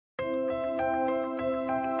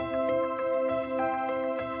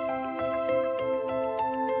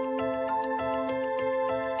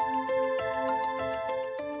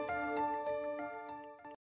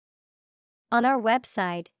On our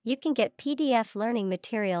website, you can get PDF learning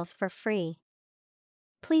materials for free.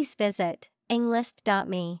 Please visit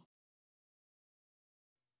englist.me.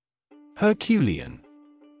 Herculean.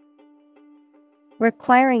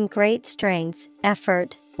 Requiring great strength,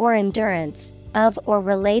 effort, or endurance, of or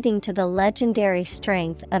relating to the legendary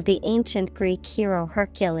strength of the ancient Greek hero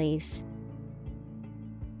Hercules.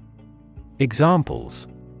 Examples: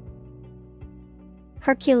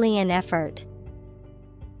 Herculean effort.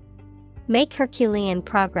 Make Herculean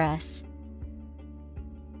progress.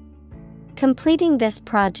 Completing this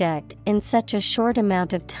project in such a short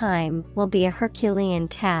amount of time will be a Herculean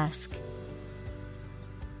task.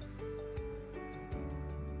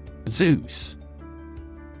 Zeus.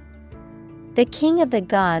 The king of the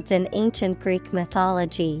gods in ancient Greek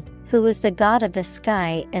mythology, who was the god of the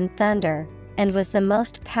sky and thunder, and was the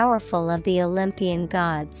most powerful of the Olympian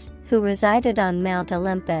gods, who resided on Mount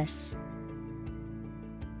Olympus.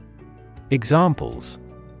 Examples: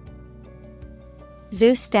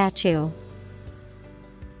 Zeus statue.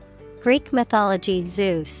 Greek mythology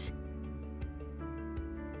Zeus.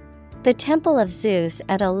 The Temple of Zeus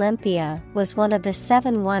at Olympia was one of the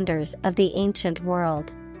 7 wonders of the ancient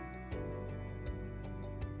world.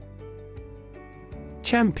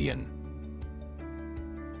 Champion.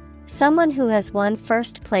 Someone who has won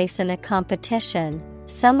first place in a competition,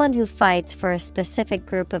 someone who fights for a specific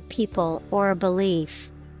group of people or a belief.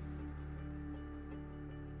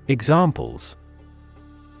 Examples: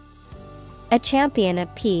 A champion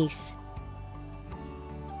of peace.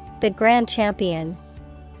 The grand champion.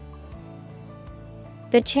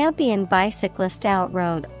 The champion bicyclist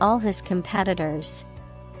outrode all his competitors.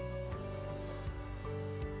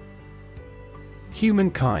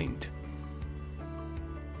 Humankind.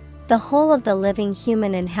 The whole of the living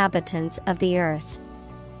human inhabitants of the earth.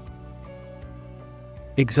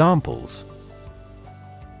 Examples: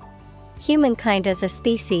 Humankind as a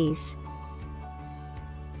species.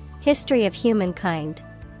 History of humankind.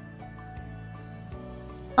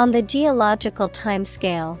 On the geological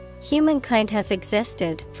timescale, humankind has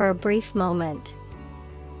existed for a brief moment.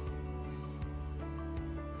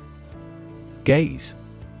 Gaze.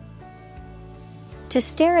 To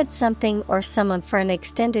stare at something or someone for an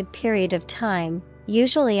extended period of time,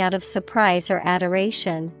 usually out of surprise or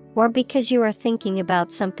adoration, or because you are thinking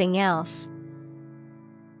about something else.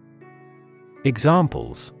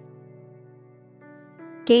 Examples: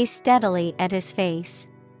 Gaze steadily at his face.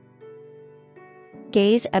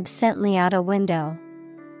 Gaze absently out a window.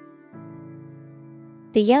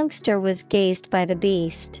 The youngster was gazed by the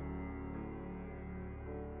beast.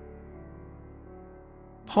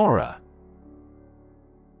 Horror.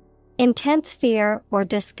 Intense fear or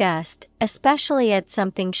disgust, especially at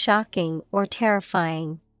something shocking or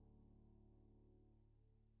terrifying.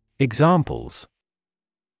 Examples: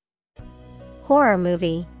 Horror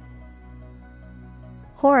movie.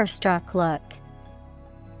 Horror-struck look.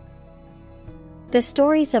 The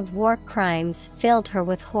stories of war crimes filled her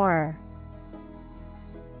with horror.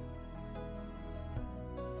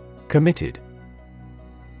 Committed.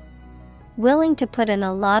 Willing to put in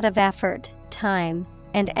a lot of effort, time,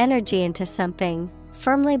 and energy into something,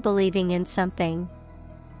 firmly believing in something.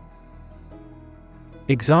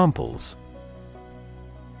 Examples: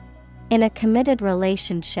 In a committed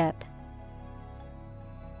relationship.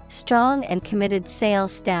 Strong and committed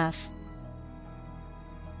sales staff.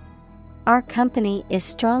 Our company is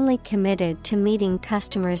strongly committed to meeting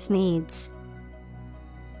customers' needs.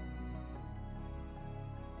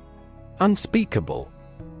 Unspeakable.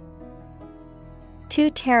 Too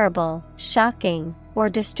terrible, shocking, or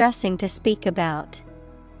distressing to speak about.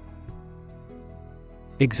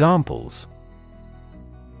 Examples: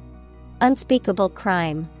 Unspeakable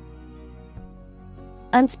crime.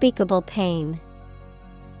 Unspeakable pain.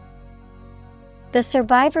 The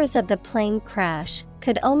survivors of the plane crash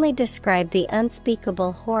could only describe the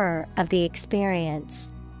unspeakable horror of the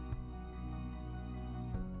experience.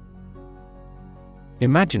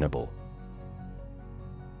 Imaginable.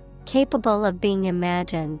 Capable of being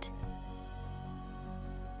imagined.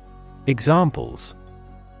 Examples: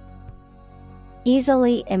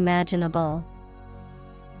 Easily imaginable.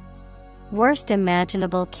 Worst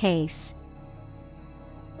imaginable case.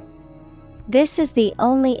 This is the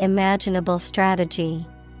only imaginable strategy.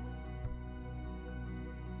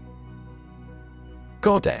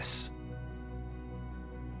 Goddess.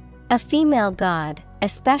 A female god,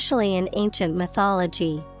 especially in ancient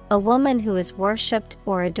mythology, a woman who is worshipped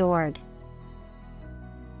or adored.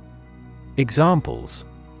 Examples: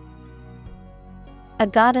 A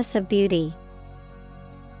goddess of beauty.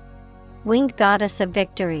 Winged goddess of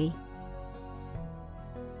victory.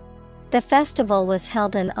 The festival was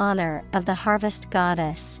held in honor of the harvest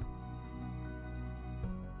goddess.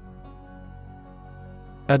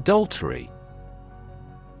 Adultery.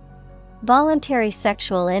 Voluntary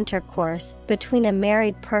sexual intercourse between a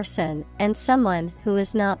married person and someone who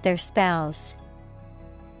is not their spouse.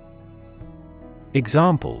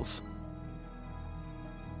 Examples: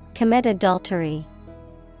 Commit adultery.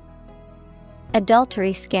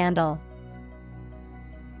 Adultery scandal.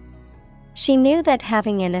 She knew that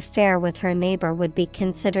having an affair with her neighbor would be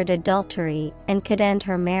considered adultery and could end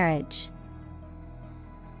her marriage.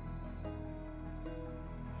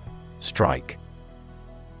 Strike.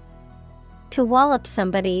 To wallop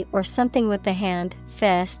somebody or something with the hand,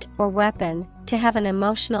 fist, or weapon, to have an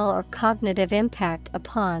emotional or cognitive impact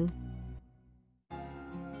upon.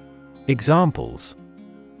 Examples: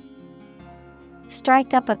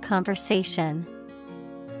 Strike up a conversation.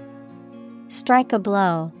 Strike a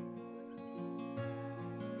blow.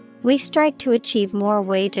 We strike to achieve more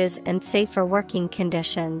wages and safer working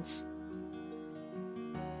conditions.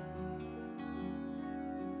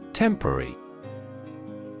 Temporary.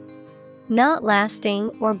 Not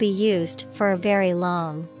lasting or be used for a very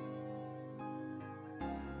long.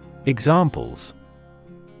 Examples: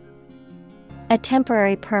 A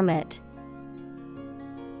temporary permit.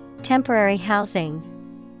 Temporary housing.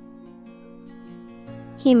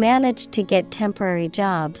 He managed to get temporary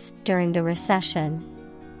jobs during the recession.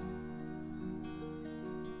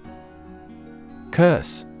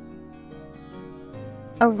 Curse.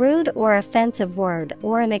 A rude or offensive word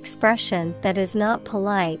or an expression that is not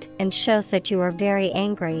polite and shows that you are very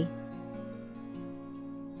angry.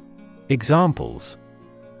 Examples: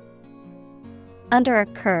 Under a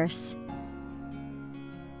curse.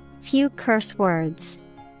 Few curse words.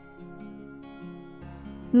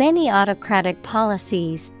 Many autocratic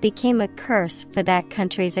policies became a curse for that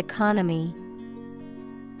country's economy.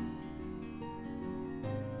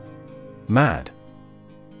 Mad.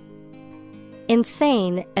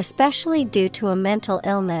 Insane, especially due to a mental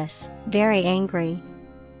illness, very angry.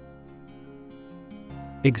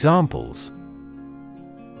 Examples: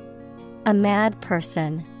 A mad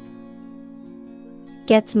person.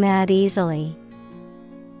 Gets mad easily.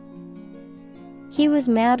 He was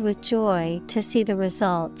mad with joy to see the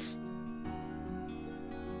results.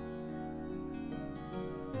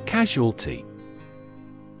 Casualty.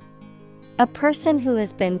 A person who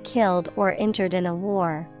has been killed or injured in a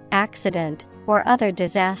war, accident, or other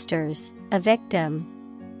disasters, a victim.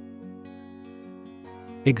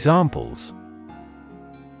 Examples: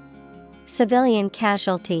 Civilian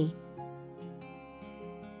casualty.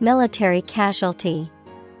 Military casualty.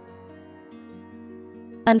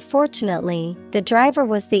 Unfortunately, the driver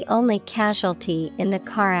was the only casualty in the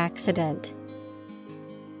car accident.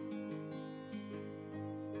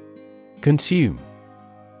 Consume.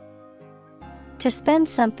 To spend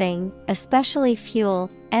something, especially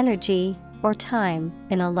fuel, energy, or time,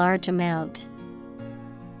 in a large amount.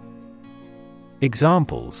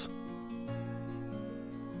 Examples: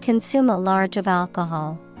 Consume a large of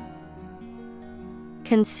alcohol.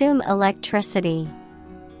 Consume electricity.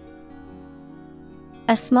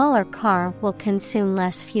 A smaller car will consume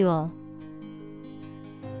less fuel.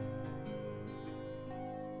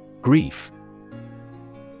 Grief.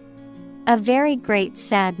 A very great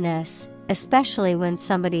sadness, especially when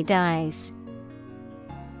somebody dies.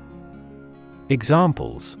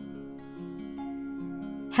 Examples: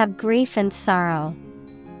 Have grief and sorrow.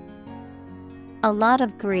 A lot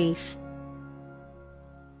of grief.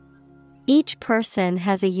 Each person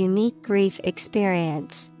has a unique grief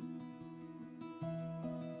experience.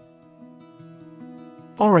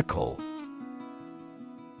 Oracle.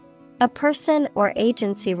 A person or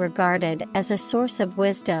agency regarded as a source of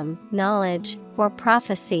wisdom, knowledge, or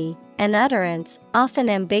prophecy, an utterance, often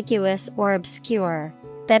ambiguous or obscure,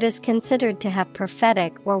 that is considered to have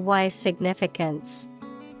prophetic or wise significance.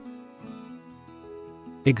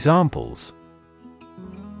 Examples: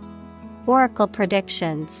 Oracle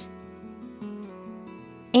predictions.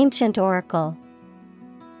 Ancient oracle.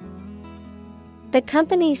 The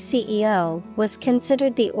company's CEO was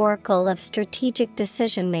considered the oracle of strategic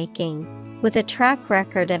decision-making, with a track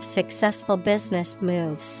record of successful business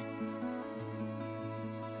moves.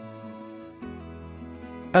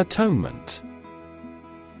 Atonement.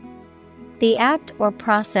 The act or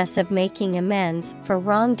process of making amends for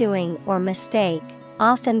wrongdoing or mistake,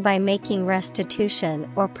 often by making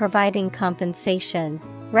restitution or providing compensation,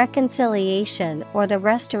 reconciliation, or the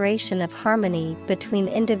restoration of harmony between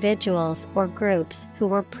individuals or groups who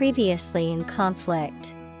were previously in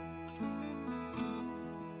conflict.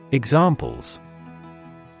 Examples: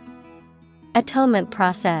 Atonement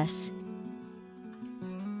process.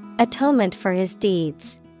 Atonement for his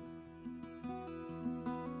deeds.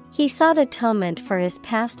 He sought atonement for his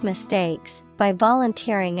past mistakes by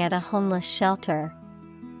volunteering at a homeless shelter.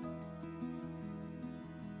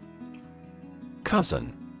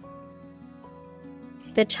 Cousin.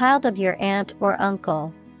 The child of your aunt or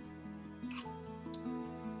uncle.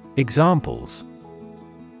 Examples: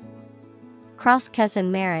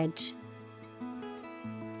 Cross-cousin marriage.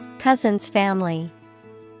 Cousin's family.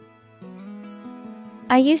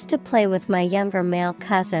 I used to play with my younger male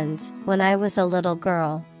cousins when I was a little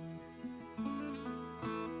girl.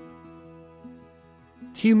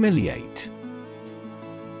 Humiliate.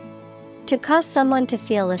 To cause someone to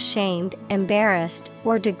feel ashamed, embarrassed,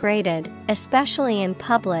 or degraded, especially in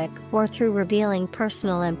public or through revealing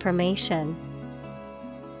personal information.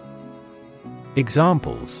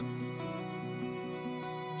 Examples: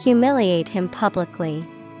 Humiliate him publicly.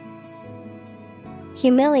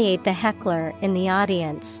 Humiliate the heckler in the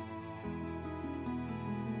audience.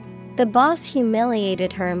 The boss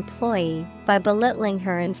humiliated her employee by belittling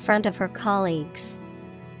her in front of her colleagues.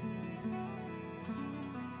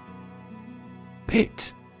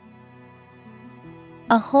 Pit.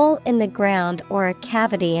 A hole in the ground or a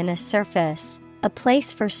cavity in a surface, a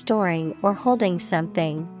place for storing or holding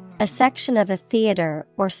something, a section of a theater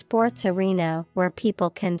or sports arena where people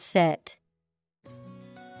can sit.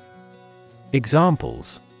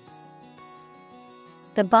 Examples: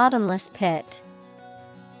 The bottomless pit.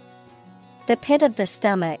 The pit of the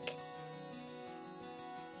stomach.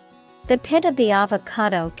 The pit of the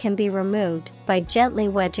avocado can be removed by gently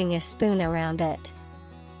wedging a spoon around it.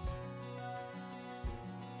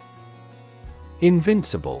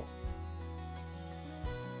 Invincible.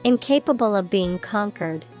 Incapable of being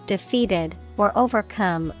conquered, defeated, or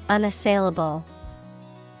overcome, unassailable.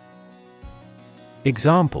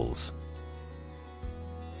 Examples: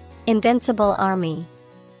 Invincible army.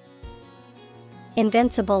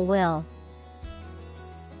 Invincible will.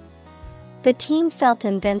 The team felt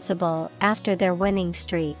invincible after their winning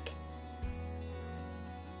streak.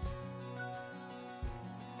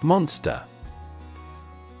 Monster.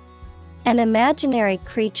 An imaginary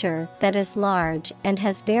creature that is large and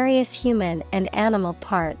has various human and animal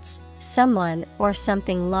parts, someone or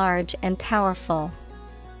something large and powerful.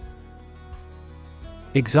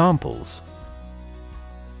 Examples: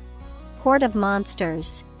 Horde of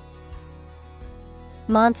monsters.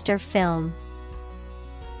 Monster film.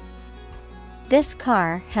 This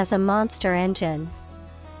car has a monster engine.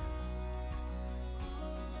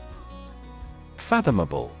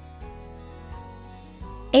 Fathomable.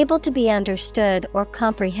 Able to be understood or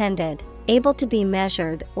comprehended, able to be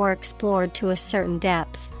measured or explored to a certain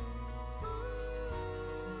depth.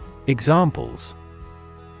 Examples: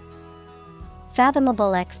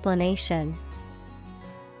 Fathomable explanation.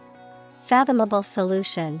 Fathomable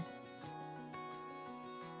solution.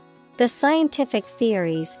 The scientific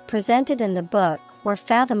theories presented in the book were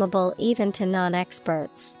fathomable even to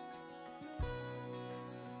non-experts.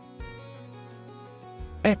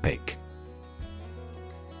 Epic.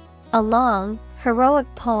 A long, heroic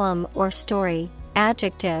poem or story.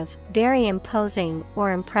 Adjective, very imposing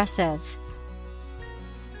or impressive.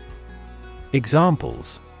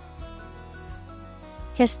 Examples: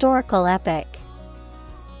 Historical epic.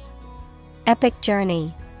 Epic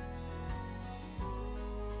journey.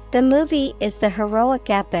 The movie is the heroic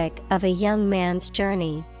epic of a young man's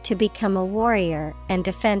journey to become a warrior and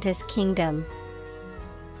defend his kingdom.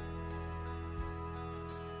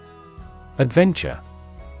 Adventure.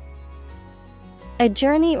 A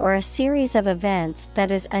journey or a series of events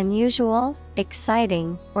that is unusual,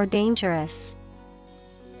 exciting, or dangerous.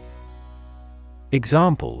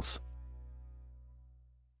 Examples: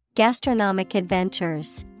 Gastronomic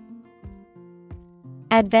adventures.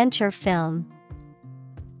 Adventure film.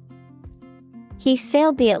 He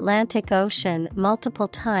sailed the Atlantic Ocean multiple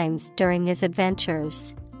times during his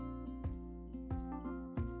adventures.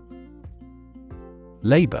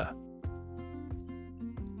 Labor.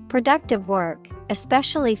 Productive work,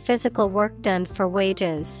 especially physical work done for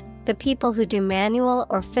wages, the people who do manual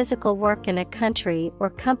or physical work in a country or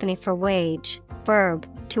company for wage. Verb,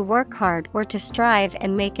 to work hard or to strive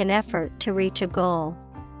and make an effort to reach a goal.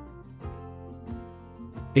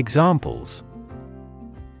 Examples: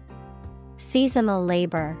 Seasonal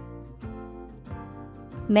labor.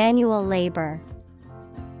 Manual labor.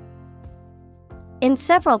 In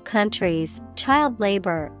several countries, child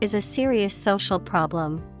labor is a serious social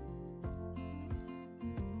problem.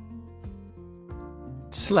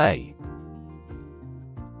 Slay.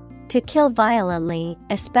 To kill violently,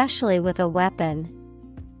 especially with a weapon.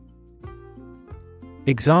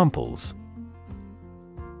 Examples: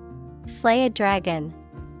 Slay a dragon.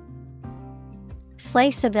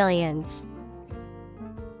 Slay civilians.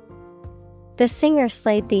 The singer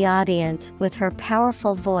slayed the audience with her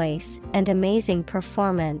powerful voice and amazing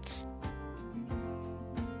performance.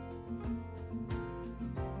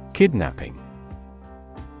 Kidnapping.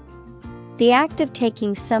 The act of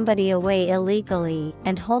taking somebody away illegally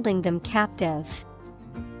and holding them captive.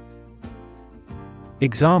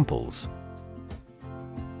 Examples: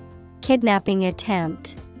 Kidnapping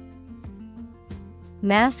attempt.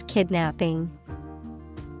 Mass kidnapping.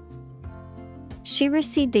 She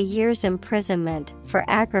received a year's imprisonment for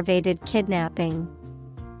aggravated kidnapping.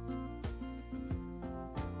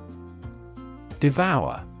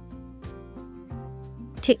 Devour.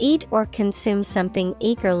 To eat or consume something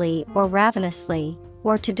eagerly or ravenously,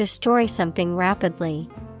 or to destroy something rapidly.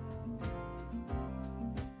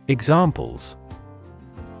 Examples: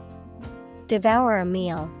 Devour a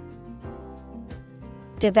meal.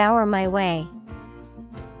 Devour my way.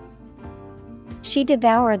 She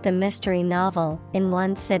devoured the mystery novel in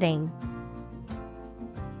one sitting.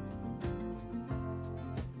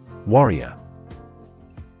 Warrior.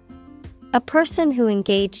 A person who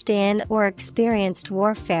engaged in or experienced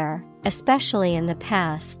warfare, especially in the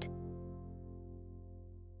past.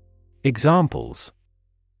 Examples: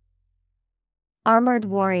 Armored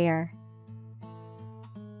warrior.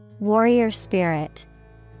 Warrior spirit.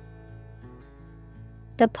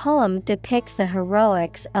 The poem depicts the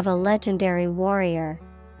heroics of a legendary warrior.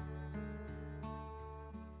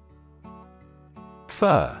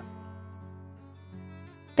 Fur.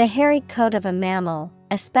 The hairy coat of a mammal,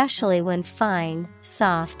 especially when fine,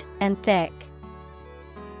 soft, and thick.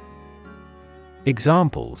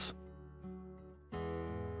 Examples: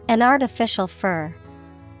 An artificial fur.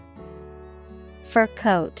 Fur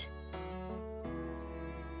coat.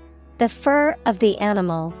 The fur of the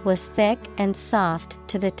animal was thick and soft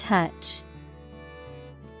to the touch.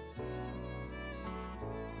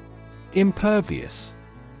 Impervious.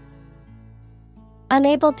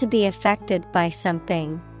 Unable to be affected by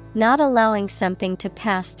something, not allowing something to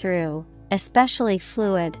pass through, especially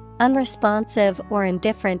fluid, unresponsive or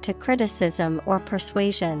indifferent to criticism or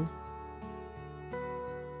persuasion.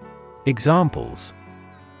 Examples: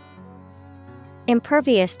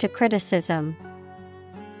 Impervious to criticism.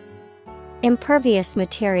 Impervious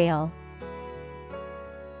material.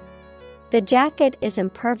 The jacket is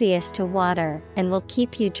impervious to water and will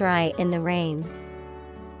keep you dry in the rain.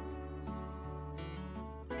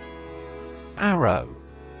 Arrow.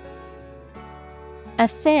 A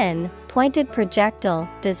thin, pointed projectile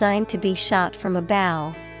designed to be shot from a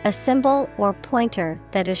bow, a symbol or pointer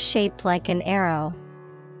that is shaped like an arrow.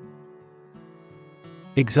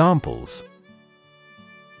 Examples: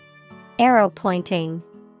 Arrow pointing.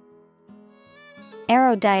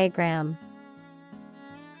 Arrow diagram.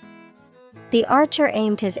 The archer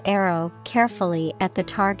aimed his arrow carefully at the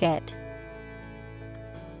target.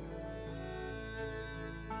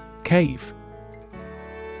 Cave.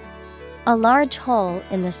 A large hole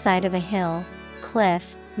in the side of a hill,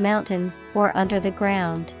 cliff, mountain, or under the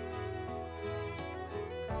ground.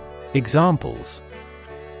 Examples: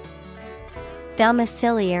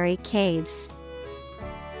 Domiciliary caves.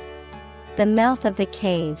 The mouth of the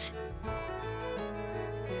cave.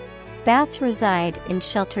 Bats reside in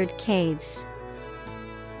sheltered caves.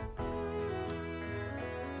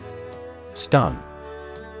 Stun.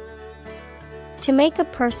 To make a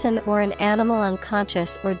person or an animal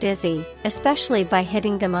unconscious or dizzy, especially by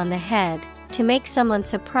hitting them on the head, to make someone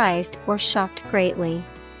surprised or shocked greatly.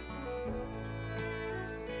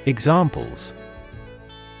 Examples: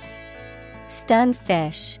 Stun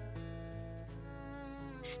fish.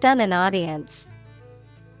 Stun an audience.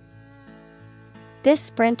 This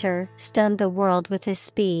sprinter stunned the world with his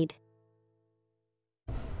speed.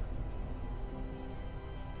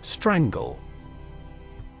 Strangle.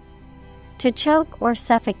 To choke or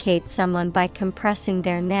suffocate someone by compressing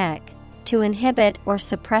their neck, to inhibit or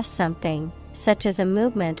suppress something, such as a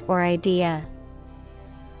movement or idea.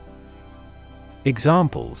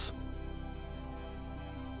 Examples: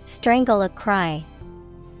 Strangle a cry.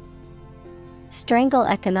 Strangle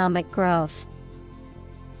economic growth.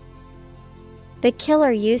 The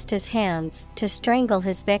killer used his hands to strangle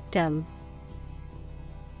his victim.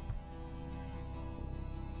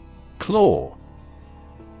 Claw.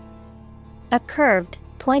 A curved,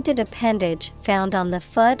 pointed appendage found on the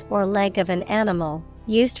foot or leg of an animal,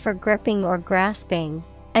 used for gripping or grasping.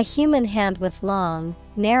 A human hand with long,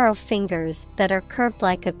 narrow fingers that are curved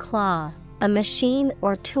like a claw. A machine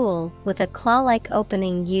or tool with a claw-like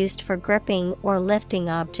opening used for gripping or lifting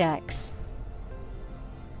objects.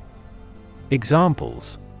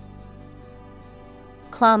 Examples: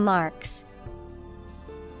 Claw marks.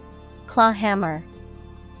 Claw hammer.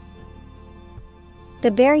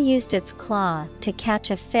 The bear used its claw to catch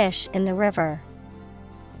a fish in the river.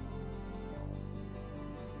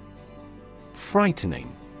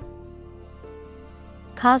 Frightening.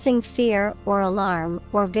 Causing fear or alarm,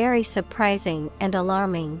 or very surprising and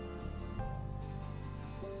alarming.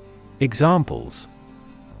 Examples: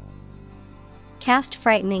 Cast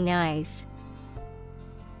frightening eyes.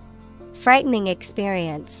 Frightening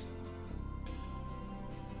experience.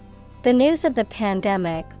 The news of the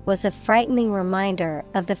pandemic was a frightening reminder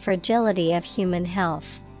of the fragility of human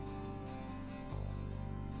health.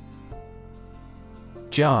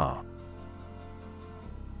 Jar.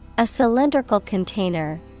 A cylindrical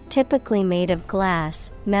container, typically made of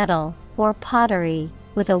glass, metal, or pottery,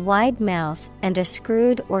 with a wide mouth and a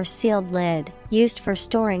screwed or sealed lid, used for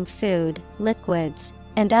storing food, liquids,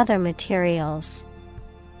 and other materials.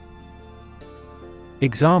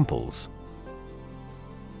 Examples: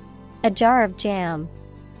 A jar of jam.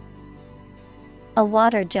 A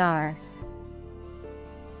water jar.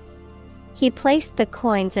 He placed the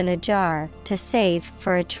coins in a jar to save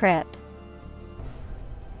for a trip.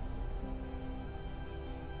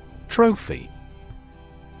 Trophy.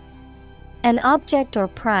 An object or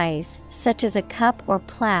prize, such as a cup or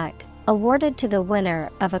plaque, awarded to the winner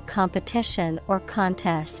of a competition or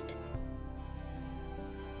contest.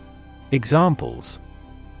 Examples: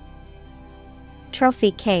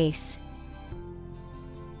 Trophy case.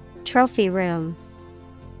 Trophy room.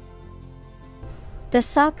 The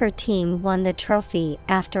soccer team won the trophy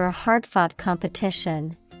after a hard-fought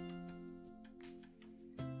competition.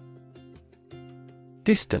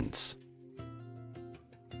 Distance.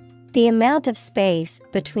 The amount of space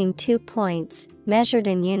between 2 points, measured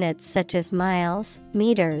in units such as miles,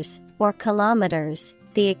 meters, or kilometers,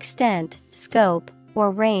 the extent, scope, or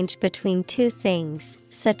range between two things,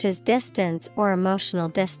 such as distance or emotional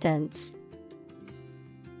distance.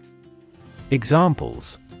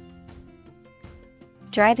 Examples: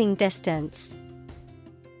 Driving distance.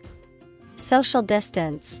 Social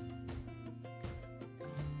distance.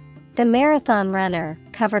 The marathon runner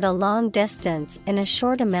covered a long distance in a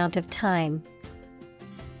short amount of time.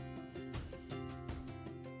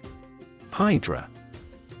 Hydra.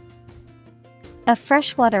 A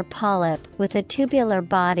freshwater polyp with a tubular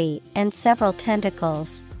body and several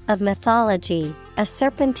tentacles, of mythology, a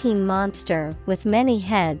serpentine monster with many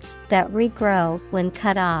heads that regrow when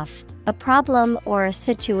cut off. A problem or a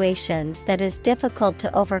situation that is difficult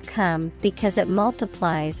to overcome because it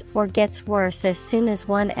multiplies or gets worse as soon as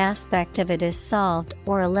one aspect of it is solved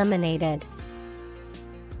or eliminated.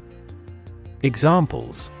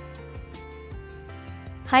 Examples: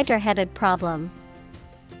 Hydra-headed problem.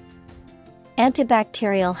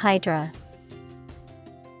 Antibacterial hydra.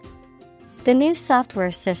 The new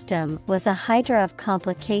software system was a hydra of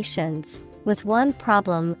complications, with one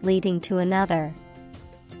problem leading to another.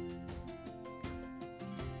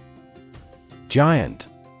 Giant.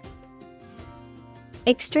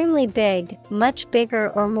 Extremely big, much bigger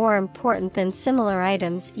or more important than similar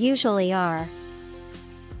items usually are.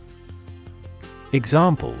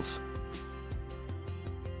 Examples: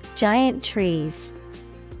 Giant trees.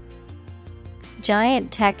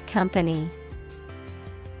 Giant tech company.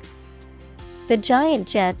 The giant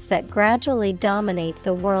jets that gradually dominate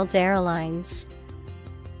the world's airlines.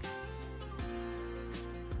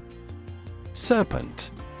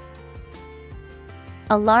 Serpent.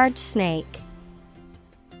 A large snake.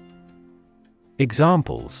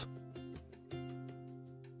 Examples: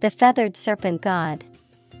 The feathered serpent god.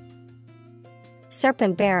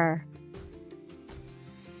 Serpent bearer.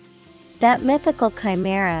 That mythical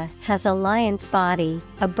chimera has a lion's body,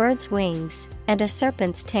 a bird's wings, and a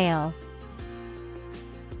serpent's tail.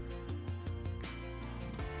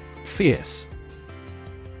 Fierce.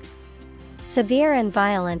 Severe and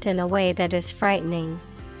violent in a way that is frightening.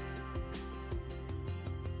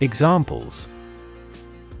 Examples: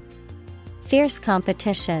 Fierce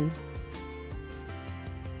competition.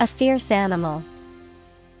 A fierce animal.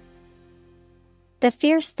 The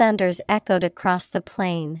fierce thunders echoed across the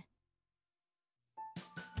plain.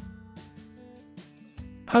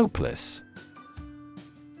 Hopeless.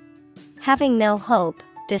 Having no hope,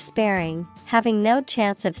 despairing, having no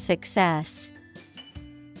chance of success.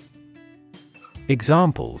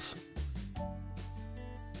 Examples: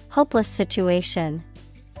 Hopeless situation.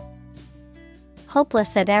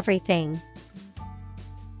 Hopeless at everything.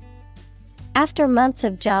 After months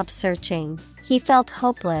of job searching, he felt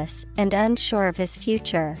hopeless and unsure of his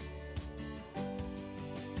future.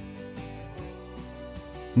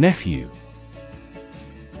 Nephew.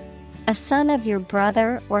 A son of your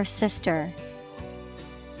brother or sister.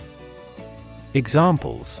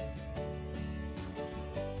 Examples: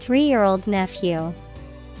 3-year-old nephew.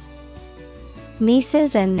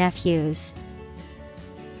 Nieces and nephews.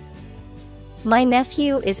 My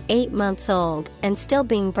nephew is 8 months old and still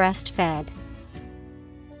being breastfed.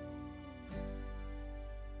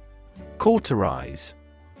 Cauterize.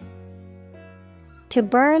 To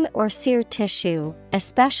burn or sear tissue,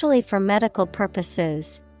 especially for medical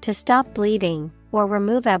purposes, to stop bleeding or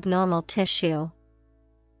remove abnormal tissue.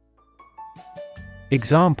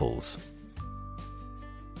 Examples: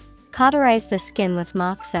 Cauterize the skin with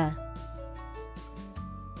moxa.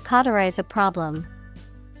 Cauterize a problem.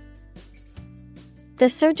 The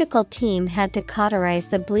surgical team had to cauterize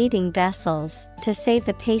the bleeding vessels to save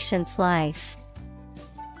the patient's life.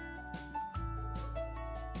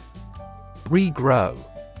 Regrow.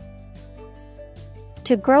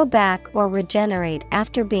 To grow back or regenerate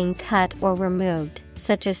after being cut or removed,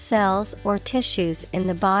 such as cells or tissues in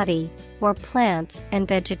the body, or plants and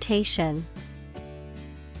vegetation.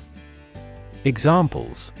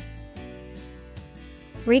 Examples: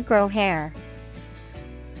 Regrow hair.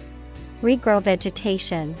 Regrow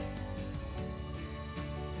vegetation.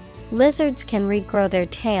 Lizards can regrow their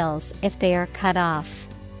tails if they are cut off.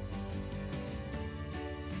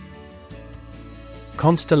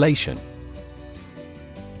 Constellation.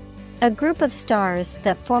 A group of stars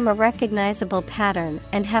that form a recognizable pattern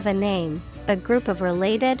and have a name, a group of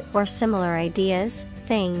related or similar ideas,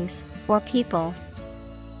 things, or people.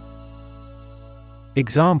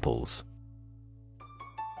 Examples: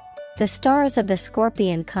 The stars of the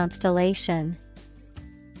Scorpion constellation.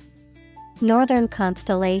 Northern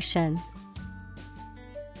constellation.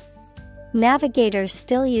 Navigators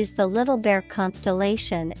still use the Little Bear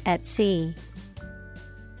constellation at sea.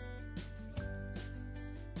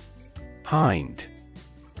 Hind.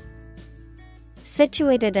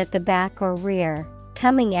 Situated at the back or rear,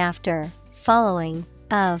 coming after, following,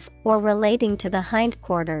 of, or relating to the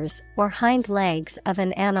hindquarters or hind legs of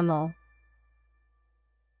an animal.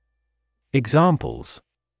 Examples: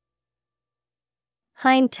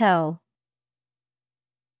 Hind toe.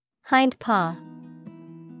 Hind paw.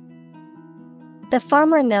 The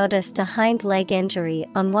farmer noticed a hind leg injury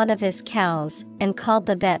on one of his cows and called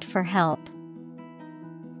the vet for help.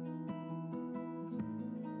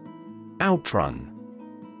 Outrun.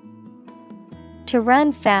 To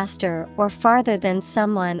run faster or farther than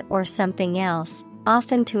someone or something else,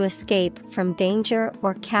 often to escape from danger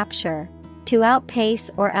or capture. To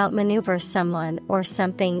outpace or outmaneuver someone or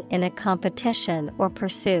something in a competition or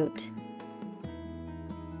pursuit.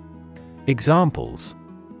 Examples: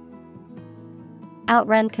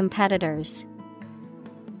 Outrun competitors.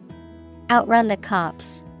 Outrun the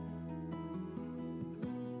cops.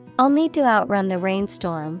 I'll need to outrun the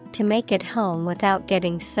rainstorm to make it home without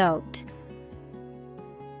getting soaked.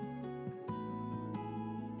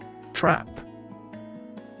 Trap.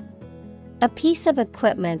 A piece of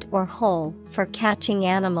equipment or hole for catching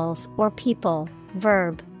animals or people.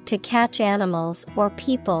 Verb, to catch animals or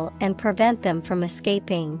people and prevent them from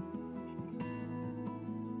escaping.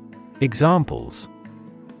 Examples: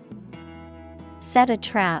 Set a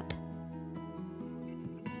trap.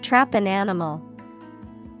 Trap an animal.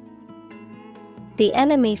 The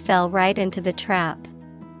enemy fell right into the trap.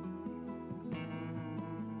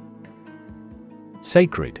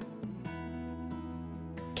 Sacred.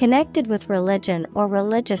 Connected with religion or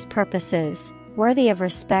religious purposes, worthy of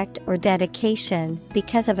respect or dedication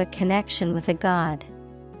because of a connection with a god.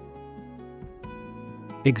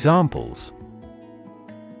 Examples: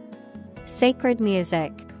 Sacred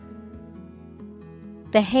music.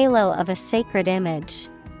 The halo of a sacred image.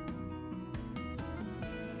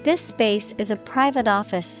 This space is a private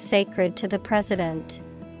office sacred to the president.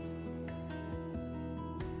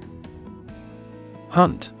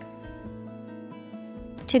 Hunt.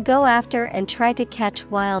 To go after and try to catch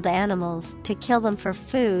wild animals to kill them for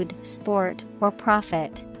food, sport, or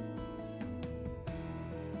profit.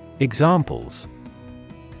 Examples: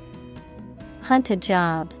 Hunt a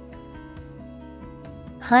job.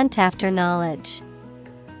 Hunt after knowledge.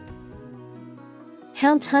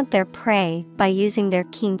 Hounds hunt their prey by using their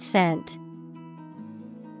keen scent.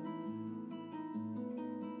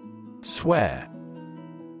 Swear.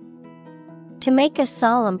 To make a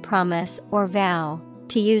solemn promise or vow.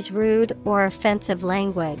 To use rude or offensive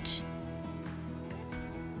language.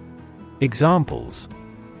 Examples: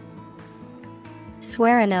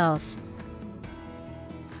 Swear an oath.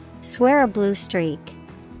 Swear a blue streak.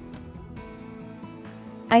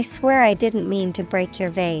 I swear I didn't mean to break your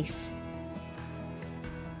vase.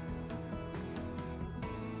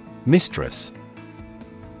 Mistress.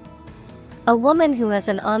 A woman who has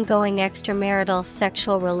an ongoing extramarital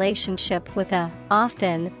sexual relationship with a,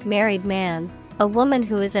 often, married man, A woman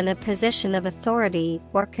who is in a position of authority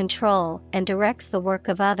or control and directs the work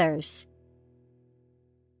of others.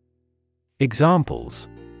 Examples: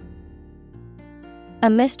 A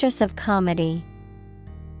mistress of comedy.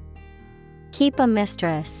 Keep a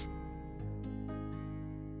mistress.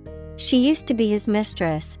 She used to be his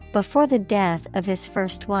mistress before the death of his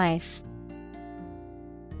first wife.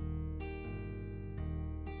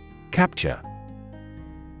 Capture.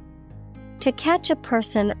 To catch a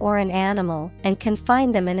person or an animal and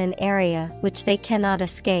confine them in an area which they cannot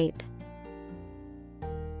escape.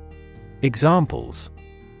 Examples: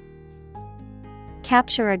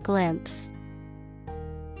 Capture a glimpse.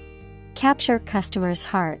 Capture customers'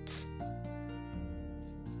 hearts.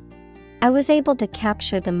 I was able to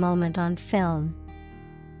capture the moment on film.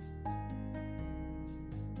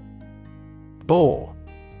 Boar.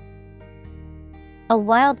 A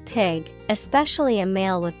wild pig, especially a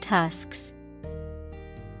male with tusks.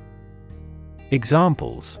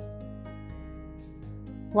 Examples: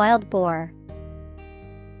 Wild boar.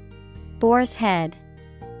 Boar's head.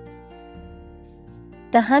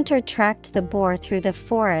 The hunter tracked the boar through the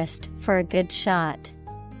forest for a good shot.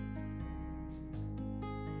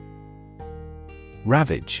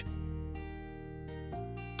 Ravage.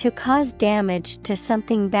 To cause damage to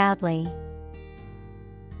something badly.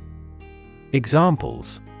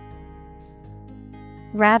 Examples: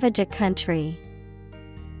 Ravage a country.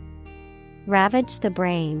 Ravage the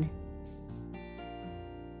brain.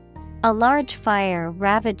 A large fire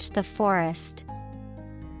ravaged the forest.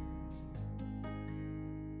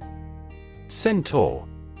 Centaur.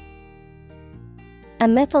 A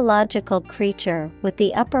mythological creature with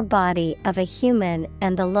the upper body of a human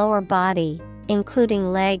and the lower body,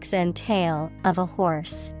 including legs and tail, of a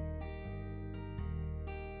horse.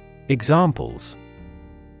 Examples: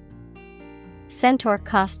 Centaur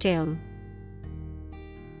costume.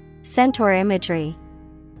 Centaur imagery.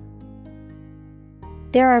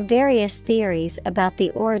 There are various theories about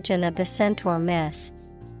the origin of the centaur myth.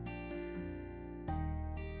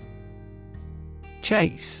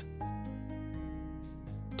 Chase.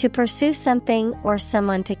 To pursue something or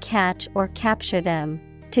someone to catch or capture them.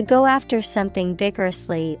 To go after something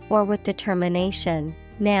vigorously or with determination.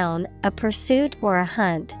 Noun, a pursuit or a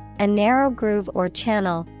hunt, a narrow groove or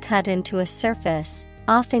channel cut into a surface,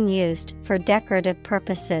 often used for decorative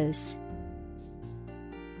purposes.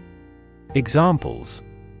 Examples: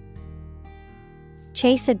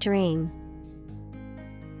 Chase a dream.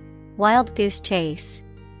 Wild goose chase.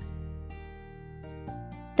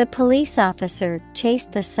 The police officer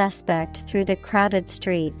chased the suspect through the crowded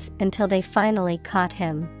streets until they finally caught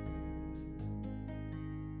him.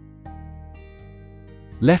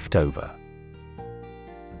 Leftover.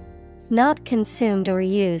 Not consumed or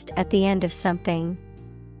used at the end of something.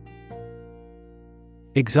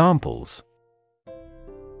 Examples: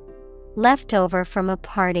 Leftover from a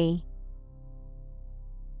party.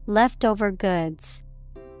 Leftover goods.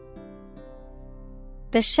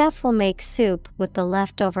 The chef will make soup with the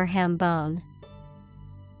leftover ham bone.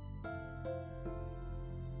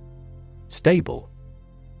 Stable.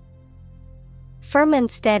 Firm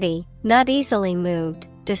and steady, not easily moved,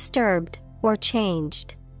 disturbed, or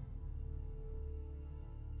changed.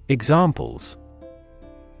 Examples: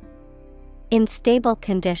 In stable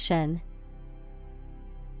condition.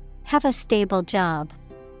 Have a stable job.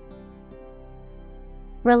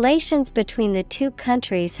 Relations between the two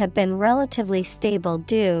countries have been relatively stable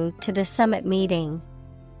due to the summit meeting.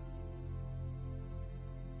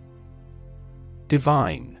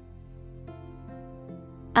 Divine.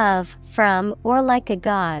 Of, from, or like a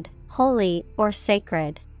god, holy or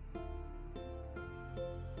sacred.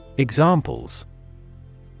 Examples: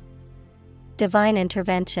 Divine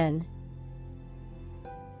intervention.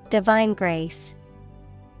 Divine grace.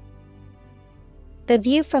 The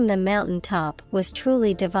view from the mountaintop was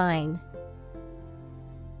truly divine.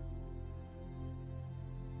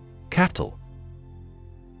 Cattle.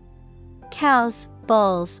 Cows,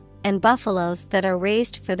 bulls, and buffaloes that are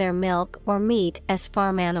raised for their milk or meat as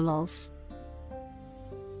farm animals.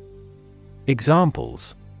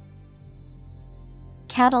 Examples: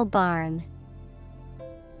 Cattle barn.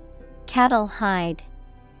 Cattle hide.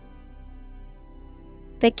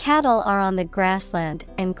 The cattle are on the grassland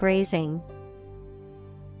and grazing.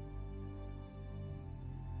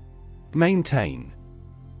 Maintain.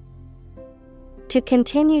 To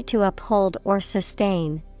continue to uphold or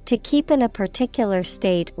sustain, to keep in a particular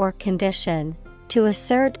state or condition, to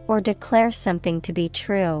assert or declare something to be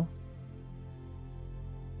true.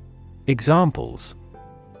 Examples: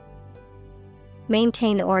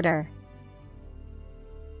 Maintain order.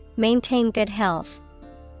 Maintain good health.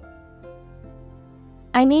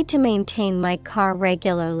 I need to maintain my car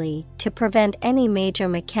regularly to prevent any major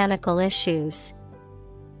mechanical issues.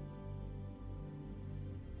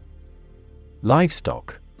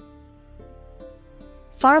 Livestock.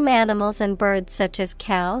 Farm animals and birds such as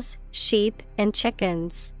cows, sheep, and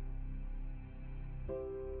chickens.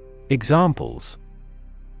 Examples: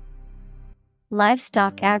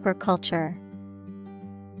 Livestock agriculture.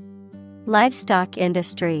 Livestock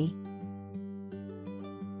industry.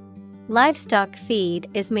 Livestock feed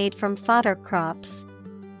is made from fodder crops.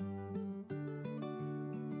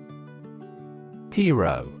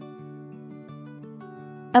 Hero.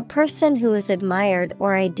 A person who is admired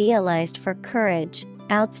or idealized for courage,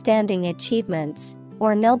 outstanding achievements,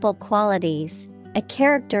 or noble qualities, a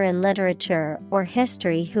character in literature or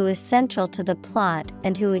history who is central to the plot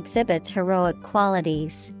and who exhibits heroic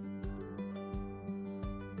qualities.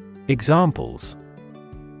 Examples: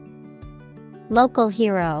 Local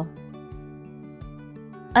hero.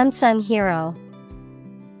 Unsung hero.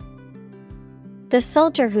 The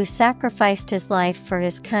soldier who sacrificed his life for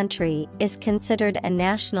his country is considered a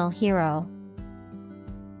national hero.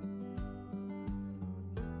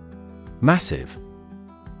 Massive.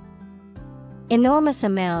 Enormous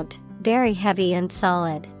amount, very heavy and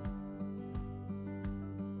solid.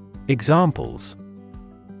 Examples: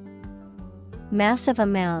 Massive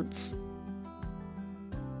amounts.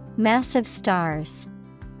 Massive stars.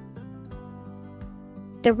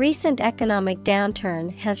 The recent economic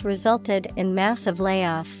downturn has resulted in massive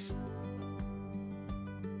layoffs.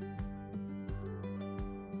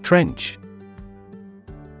 Trench.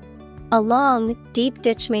 A long, deep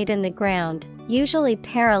ditch made in the ground, usually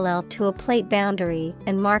parallel to a plate boundary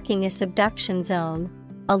and marking a subduction zone.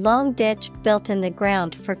 A long ditch built in the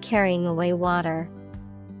ground for carrying away water.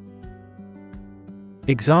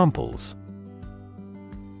 Examples: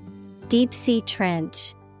 Deep sea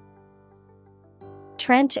trench.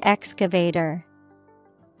 Trench excavator.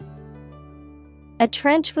 A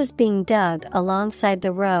trench was being dug alongside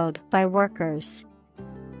the road by workers.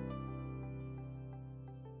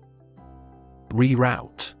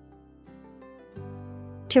 Reroute.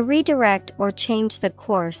 To redirect or change the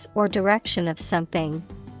course or direction of something.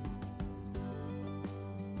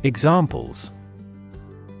 Examples: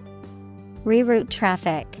 Reroute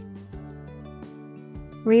traffic.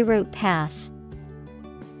 Reroute path.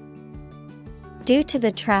 Due to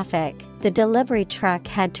the traffic, the delivery truck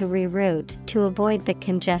had to reroute to avoid the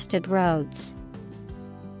congested roads.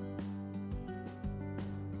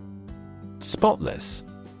 Spotless.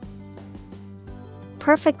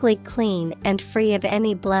 Perfectly clean and free of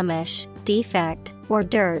any blemish, defect, or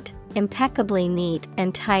dirt, impeccably neat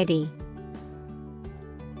and tidy.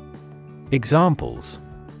 Examples: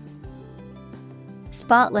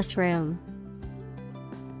 Spotless room.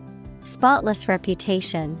 Spotless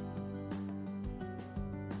reputation.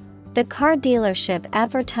 The car dealership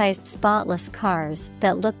advertised spotless cars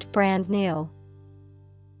that looked brand new.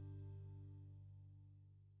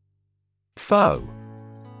 Foe.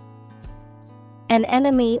 An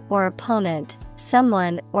enemy or opponent,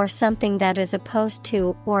 someone or something that is opposed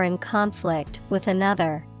to or in conflict with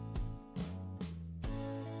another.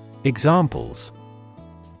 Examples: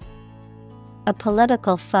 A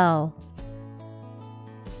political foe.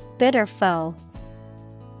 Bitter foe.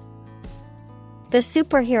 The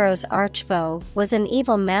superhero's archfoe was an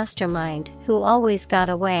evil mastermind who always got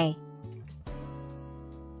away.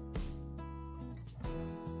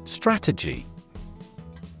 Strategy.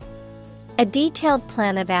 A detailed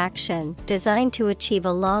plan of action designed to achieve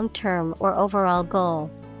a long-term or overall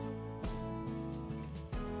goal.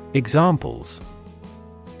 Examples: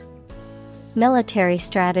 Military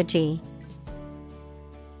strategy.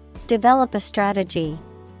 Develop a strategy.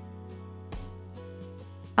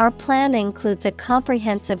 Our plan includes a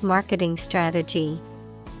comprehensive marketing strategy.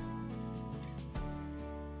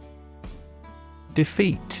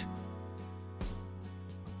 Defeat.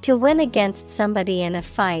 To win against somebody in a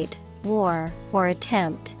fight, war, or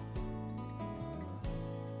attempt.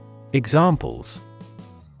 Examples: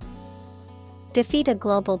 Defeat a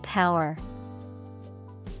global power.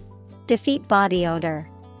 Defeat body odor.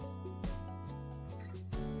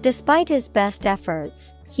 Despite his best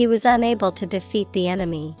efforts, he was unable to defeat the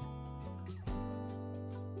enemy.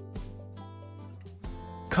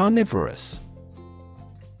 Carnivorous.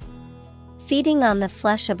 Feeding on the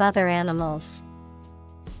flesh of other animals.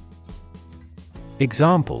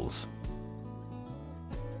 Examples: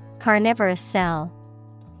 Carnivorous cell.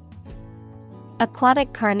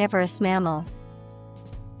 Aquatic carnivorous mammal.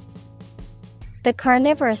 The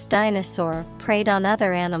carnivorous dinosaur preyed on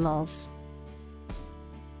other animals.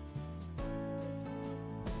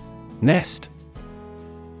 Nest.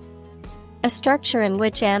 A structure in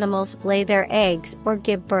which animals lay their eggs or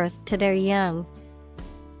give birth to their young.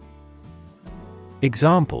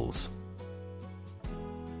 Examples: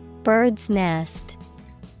 Bird's nest.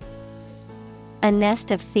 A nest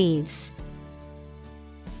of thieves.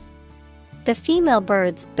 The female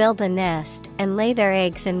birds build a nest and lay their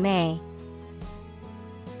eggs in May.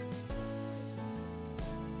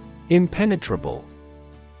 Impenetrable.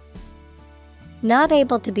 Not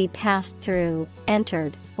able to be passed through,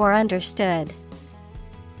 entered, or understood.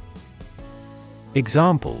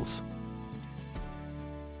 Examples: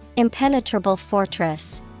 Impenetrable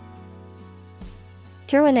fortress.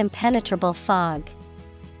 Through an impenetrable fog.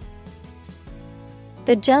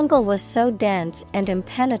 The jungle was so dense and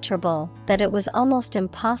impenetrable that it was almost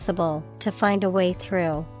impossible to find a way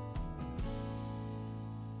through.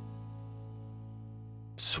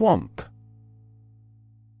 Swamp.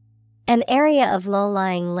 An area of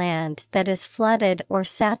low-lying land that is flooded or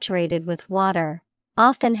saturated with water,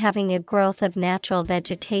 often having a growth of natural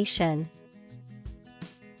vegetation.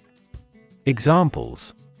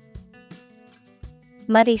 Examples: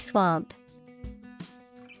 Muddy swamp.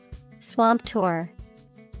 Swamp tour.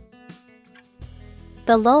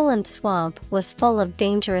 The lowland swamp was full of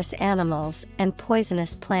dangerous animals and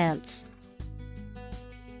poisonous plants.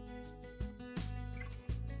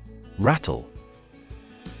 Rattle.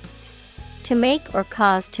 To make or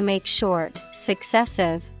cause to make short,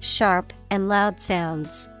 successive, sharp, and loud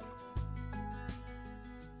sounds.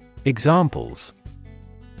 Examples: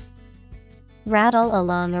 Rattle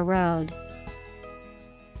along a road.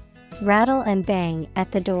 Rattle and bang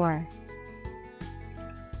at the door.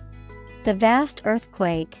 The vast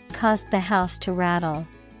earthquake caused the house to rattle.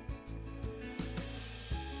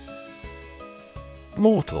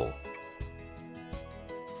 Mortal.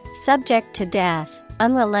 Subject to death,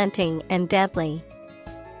 unrelenting and deadly.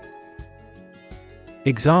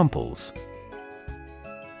 Examples: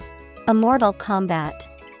 A mortal combat.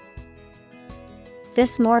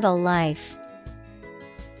 This mortal life.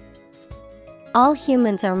 All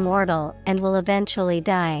humans are mortal and will eventually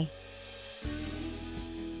die.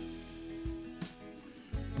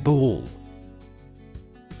 Bull.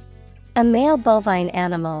 A male bovine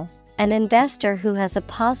animal, an investor who has a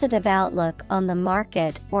positive outlook on the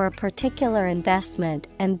market or a particular investment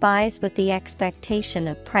and buys with the expectation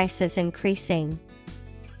of prices increasing.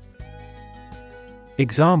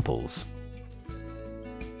 Examples: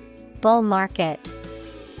 Bull market.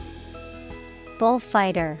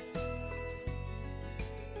 Bullfighter.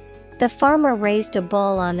 The farmer raised a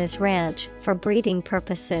bull on his ranch for breeding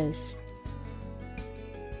purposes.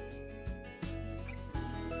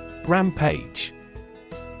 Rampage.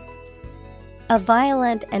 A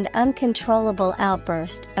violent and uncontrollable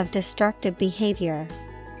outburst of destructive behavior.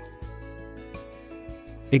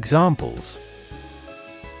 Examples: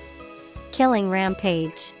 Killing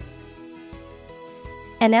rampage.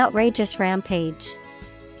 An outrageous rampage.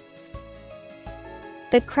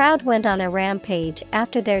 The crowd went on a rampage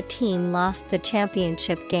after their team lost the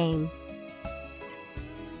championship game.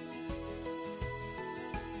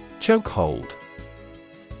 Chokehold.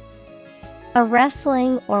 A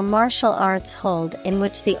wrestling or martial arts hold in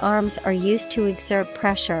which the arms are used to exert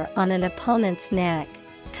pressure on an opponent's neck,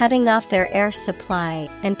 cutting off their air supply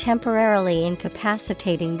and temporarily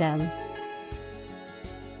incapacitating them.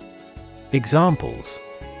 Examples: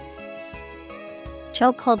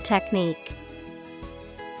 Chokehold technique.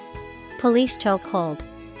 Police chokehold.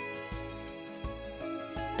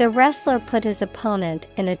 The wrestler put his opponent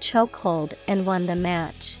in a chokehold and won the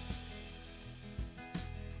match.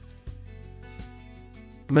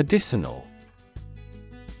 Medicinal.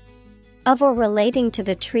 Of or relating to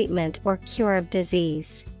the treatment or cure of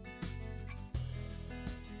disease.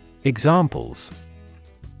 Examples: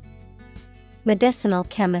 Medicinal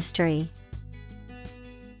chemistry.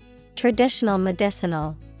 Traditional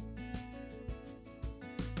medicinal.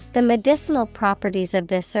 The medicinal properties of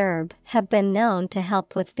this herb have been known to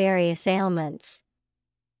help with various ailments.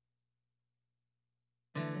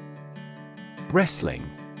 Wrestling.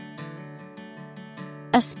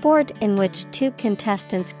 A sport in which two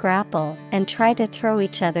contestants grapple and try to throw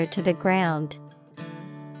each other to the ground.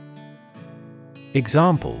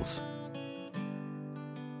 Examples: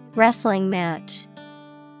 Wrestling match.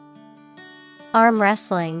 Arm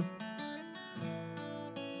wrestling.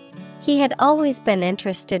 He had always been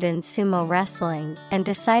interested in sumo wrestling and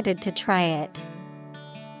decided to try it.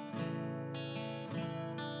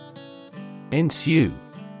 Ensue.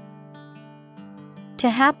 To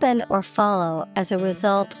happen or follow as a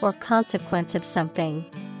result or consequence of something.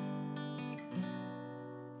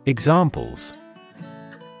 Examples: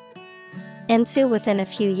 Ensue within a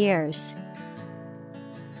few years.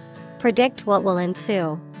 Predict what will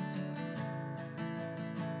ensue.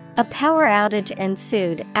 A power outage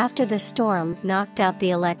ensued after the storm knocked out the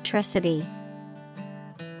electricity.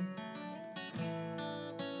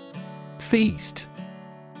 Feast.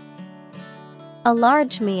 A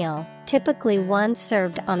large meal, typically one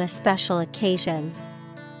served on a special occasion.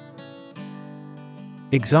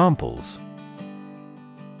 Examples: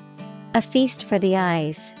 A feast for the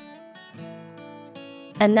eyes.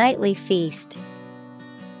 A nightly feast.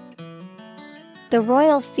 The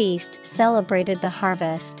royal feast celebrated the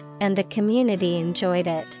harvest, and the community enjoyed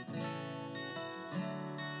it.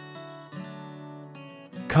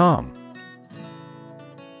 Calm.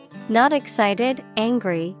 Not excited,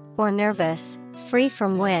 angry, or nervous, free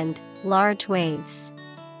from wind, large waves.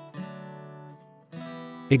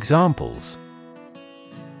 Examples: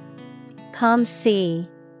 Calm sea.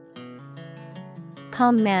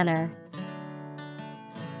 Calm manner.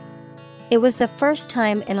 It was the first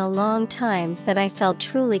time in a long time that I felt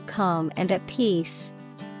truly calm and at peace.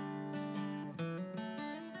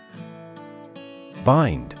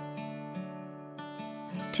 Bind.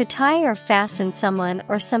 To tie or fasten someone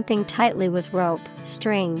or something tightly with rope,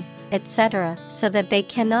 string, etc., so that they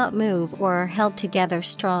cannot move or are held together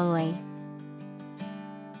strongly.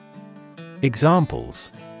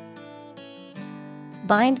 Examples: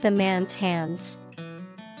 Bind the man's hands.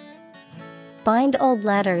 Bind old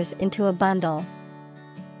letters into a bundle.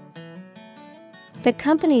 The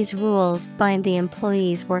company's rules bind the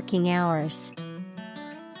employees' working hours.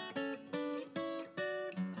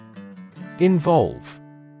 Involve.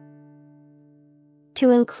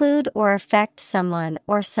 To include or affect someone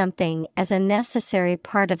or something as a necessary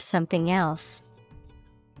part of something else.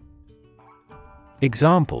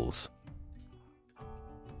 Examples: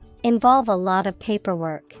 Involve a lot of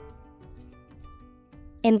paperwork.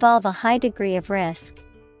 Involve a high degree of risk.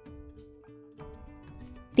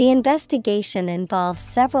 The investigation involves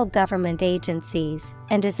several government agencies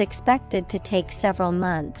and is expected to take several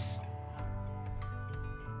months.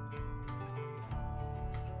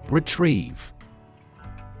 Retrieve.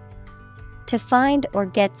 To find or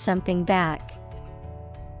get something back.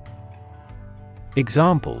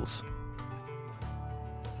 Examples: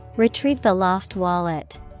 Retrieve the lost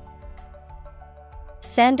wallet.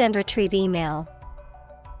 Send and retrieve email.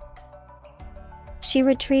 She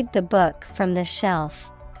retrieved the book from the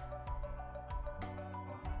shelf.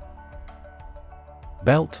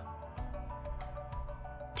 Belt.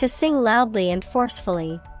 To sing loudly and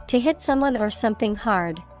forcefully, to hit someone or something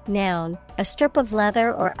hard. Noun, a strip of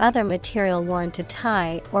leather or other material worn to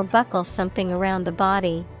tie or buckle something around the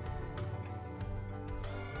body.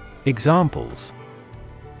 Examples: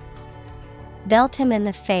 Belt him in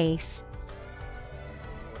the face.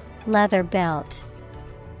 Leather belt.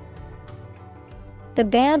 The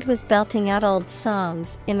band was belting out old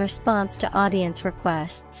songs in response to audience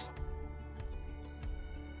requests.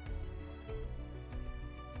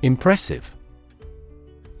 Impressive.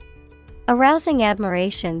 Arousing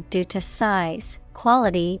admiration due to size,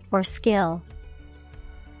 quality, or skill.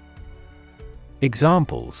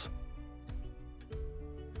 Examples: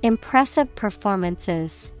 Impressive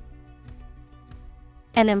performances.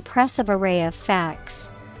 An impressive array of facts.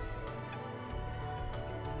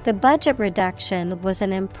 The budget reduction was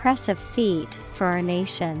an impressive feat for our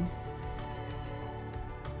nation.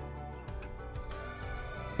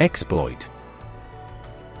 Exploit.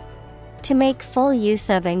 To make full use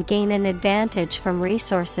of and gain an advantage from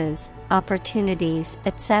resources, opportunities,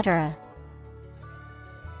 etc.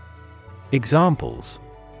 Examples: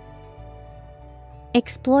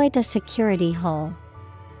 Exploit a security hole.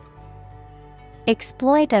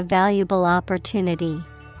 Exploit a valuable opportunity.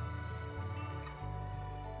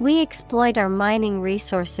 We exploit our mining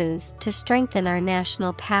resources to strengthen our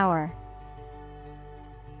national power.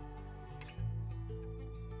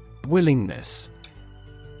 Willingness.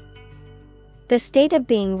 The state of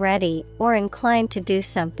being ready or inclined to do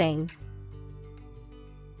something.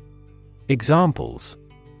 Examples: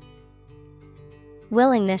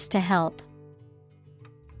 Willingness to help.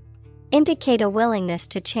 Indicate a willingness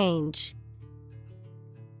to change.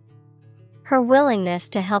 Her willingness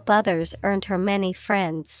to help others earned her many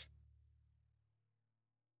friends.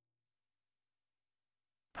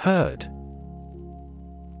 Herd.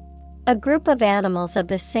 A group of animals of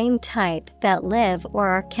the same type that live or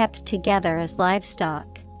are kept together as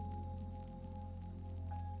livestock.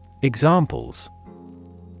 Examples: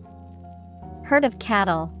 Herd of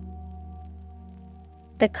cattle.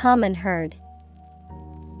 The common herd.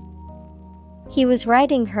 He was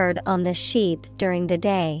riding herd on the sheep during the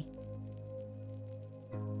day.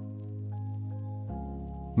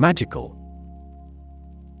 Magical.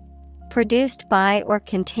 produced by or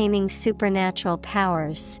containing supernatural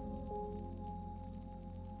powers.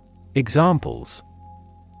 Examples: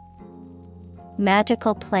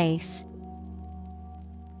 Magical place,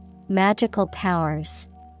 magical powers.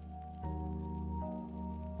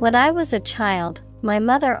 When I was a child, my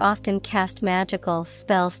mother often cast magical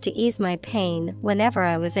spells to ease my pain whenever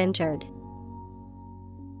I was injured.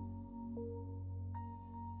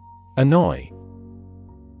 Annoy.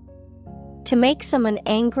 To make someone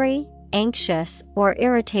angry, anxious, or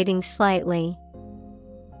irritating slightly.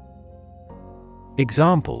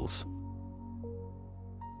 Examples: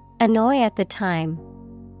 Annoy at the time.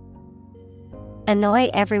 Annoy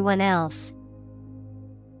everyone else.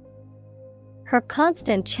 Her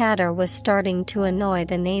constant chatter was starting to annoy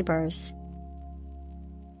the neighbors.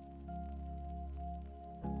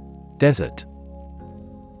 Desert.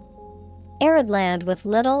 Arid land with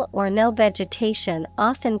little or no vegetation,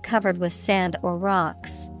 often covered with sand or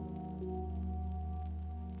rocks.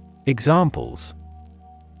 Examples: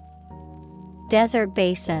 Desert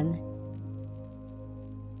basin.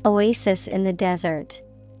 Oasis in the desert.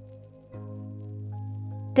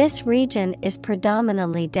 This region is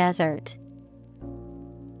predominantly desert.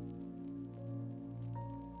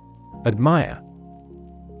 Admire.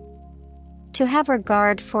 To have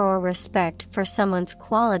regard for or respect for someone's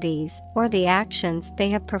qualities or the actions they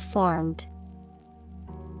have performed.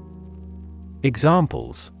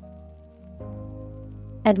 Examples: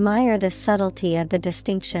 Admire the subtlety of the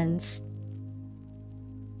distinctions.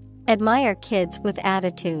 Admire kids with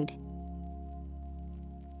attitude.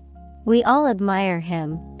 We all admire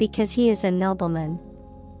him because he is a nobleman.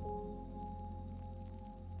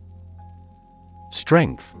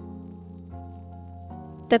 Strength.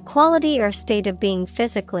 The quality or state of being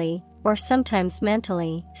physically, or sometimes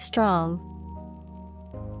mentally, strong.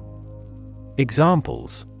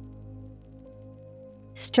 Examples: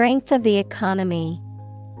 Strength of the economy.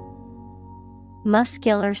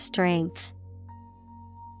 Muscular strength.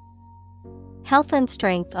 Health and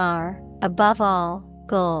strength are, above all,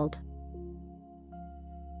 gold.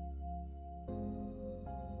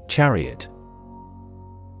 Chariot.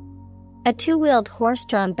 A two-wheeled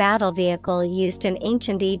horse-drawn battle vehicle used in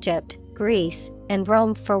ancient Egypt, Greece, and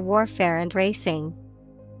Rome for warfare and racing.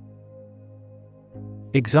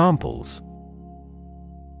 Examples: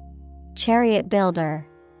 Chariot builder.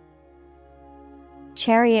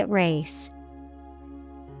 Chariot race.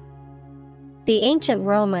 The ancient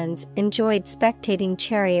Romans enjoyed spectating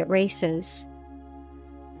chariot races.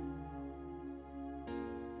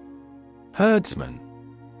 Herdsman.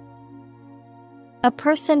 A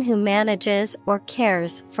person who manages or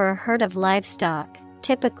cares for a herd of livestock,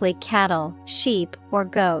 typically cattle, sheep, or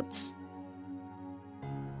goats.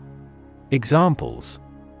 Examples: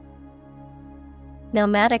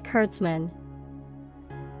 Nomadic herdsman.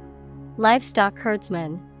 Livestock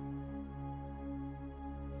herdsman.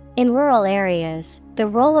 In rural areas, the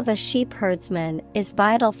role of a sheep herdsman is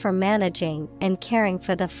vital for managing and caring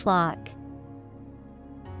for the flock.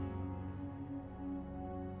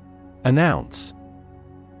 Announce.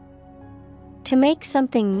 To make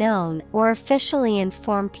something known or officially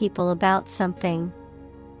inform people about something.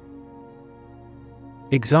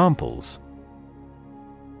 Examples: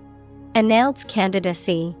 Announce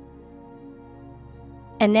candidacy.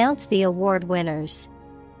 Announce the award winners.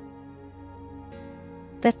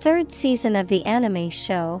 The third season of the anime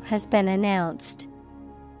show has been announced.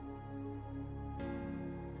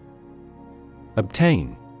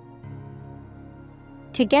 Obtain.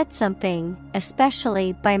 To get something,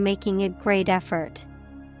 especially by making a great effort.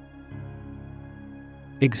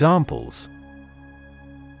 Examples: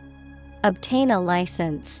 Obtain a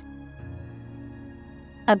license.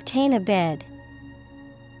 Obtain a bid.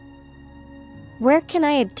 Where can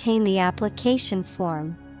I obtain the application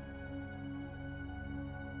form?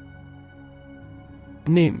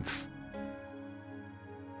 Nymph.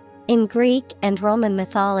 In Greek and Roman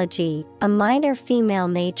mythology, a minor female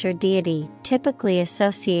nature deity typically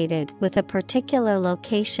associated with a particular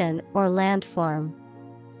location or landform.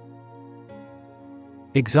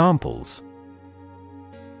 Examples: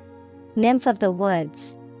 Nymph of the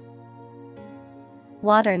woods.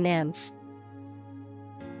 Water nymph.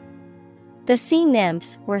 The sea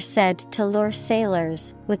nymphs were said to lure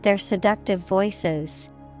sailors with their seductive voices.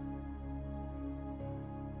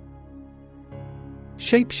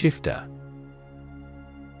 Shapeshifter.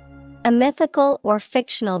 A mythical or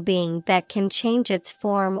fictional being that can change its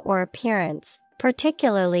form or appearance,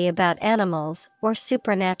 particularly about animals or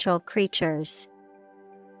supernatural creatures.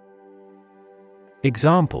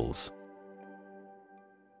 Examples: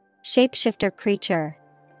 Shapeshifter creature.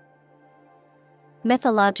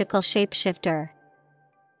 Mythological shapeshifter.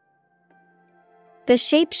 The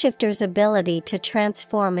shapeshifter's ability to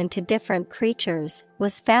transform into different creatures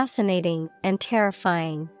was fascinating and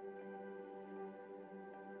terrifying.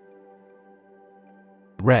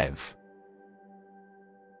 Rev.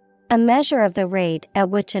 A measure of the rate at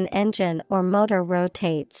which an engine or motor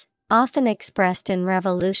rotates, often expressed in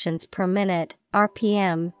revolutions per minute,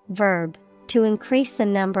 RPM, verb, to increase the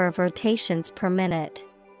number of rotations per minute.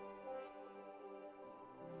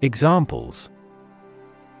 Examples: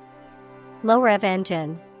 Low rev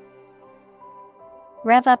engine.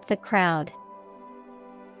 Rev up the crowd.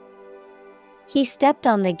 He stepped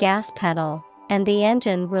on the gas pedal, and the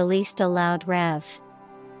engine released a loud rev.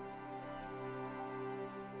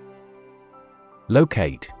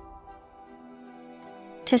 Locate.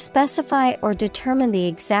 To specify or determine the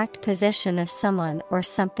exact position of someone or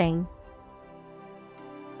something.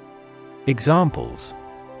 Examples: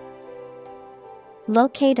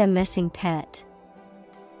 Locate a missing pet.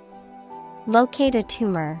 Locate a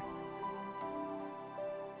tumor.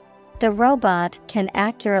 The robot can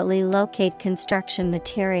accurately locate construction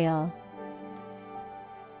material.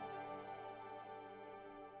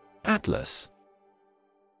 Atlas.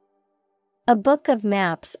 A book of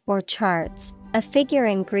maps or charts, a figure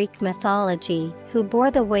in Greek mythology who bore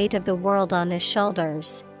the weight of the world on his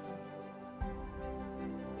shoulders.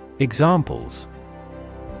 Examples: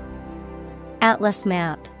 Atlas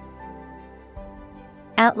map.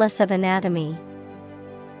 Atlas of anatomy.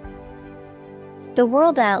 The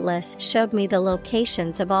World Atlas showed me the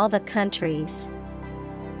locations of all the countries.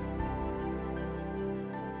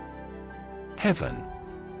 Heaven.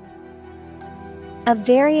 Of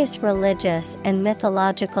various religious and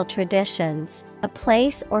mythological traditions, a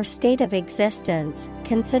place or state of existence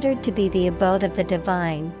considered to be the abode of the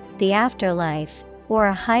divine, the afterlife, or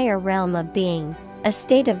a higher realm of being, a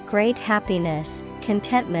state of great happiness,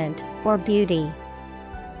 contentment, or beauty.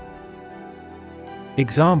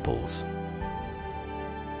 Examples: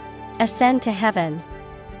 Ascend to heaven.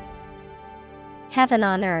 Heaven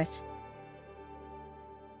on earth.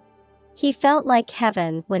 He felt like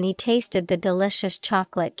heaven when he tasted the delicious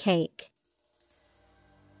chocolate cake.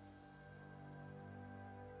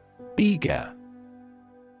 Eager.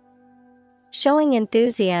 Showing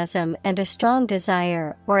enthusiasm and a strong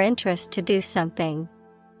desire or interest to do something.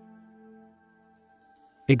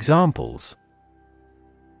 Examples: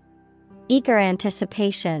 Eager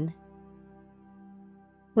anticipation.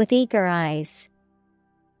 With eager eyes.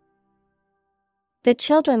 The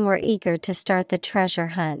children were eager to start the treasure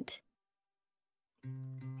hunt.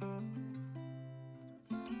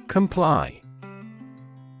 Comply.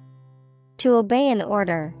 To obey an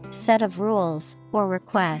order, set of rules, or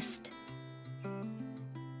request.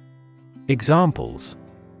 Examples: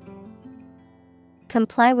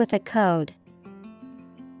 Comply with a code.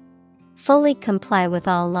 Fully comply with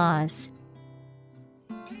all laws.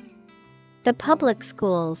 The public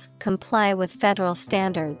schools comply with federal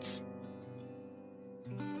standards.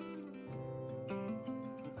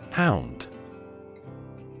 Hound.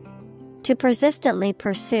 To persistently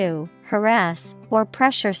pursue, harass, or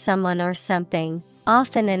pressure someone or something,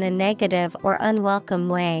 often in a negative or unwelcome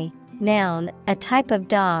way. Noun, a type of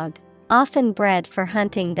dog, often bred for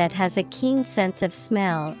hunting that has a keen sense of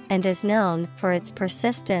smell and is known for its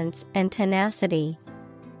persistence and tenacity.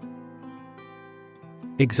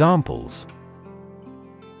 Examples: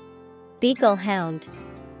 Beagle hound.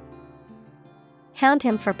 Hound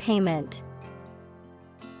him for payment.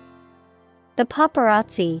 The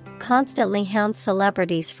paparazzi constantly hound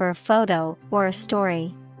celebrities for a photo or a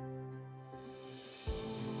story.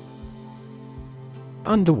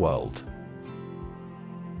 Underworld.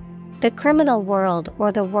 The criminal world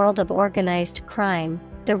or the world of organized crime,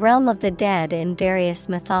 the realm of the dead in various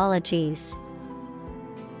mythologies.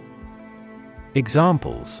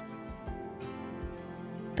 Examples: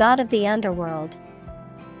 God of the underworld.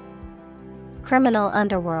 Criminal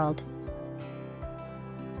underworld.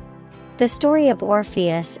 The story of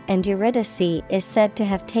Orpheus and Eurydice is said to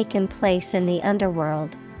have taken place in the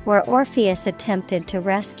underworld, where Orpheus attempted to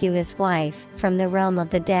rescue his wife from the realm of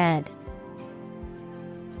the dead.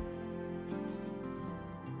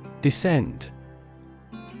 Descend.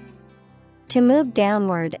 To move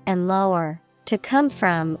downward and lower, to come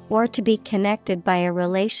from or to be connected by a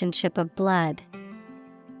relationship of blood.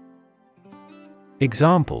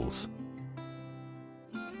 Examples: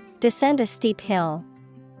 Descend a steep hill.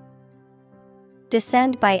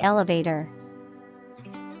 Descend by elevator.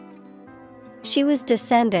 She was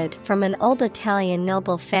descended from an old Italian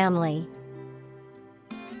noble family.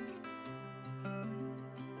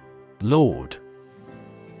 Lord.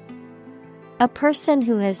 A person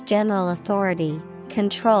who has general authority,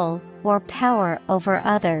 control, or power over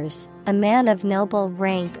others, a man of noble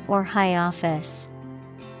rank or high office.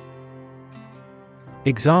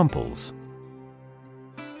 Examples: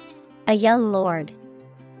 A young lord.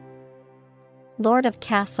 Lord of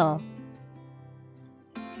castle.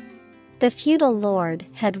 The feudal lord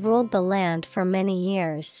had ruled the land for many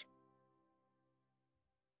years.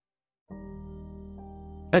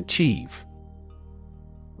 Achieve.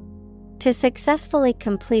 To successfully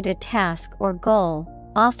complete a task or goal,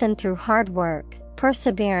 often through hard work,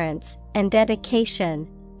 perseverance, and dedication,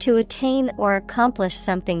 to attain or accomplish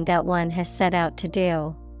something that one has set out to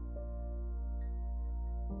do.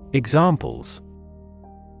 Examples: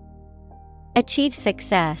 Achieve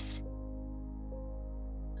success.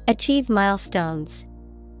 Achieve milestones.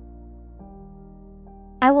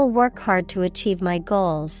 I will work hard to achieve my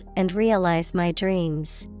goals and realize my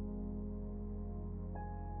dreams.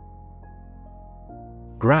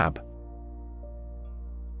 Grab.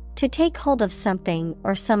 To take hold of something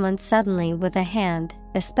or someone suddenly with a hand,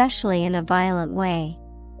 especially in a violent way.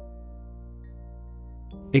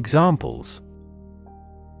 Examples: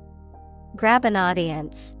 Grab an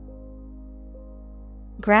audience.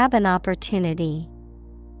 Grab an opportunity.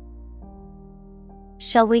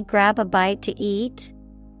 Shall we grab a bite to eat?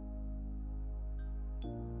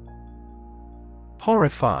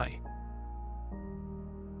 Horrify.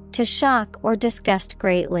 To shock or disgust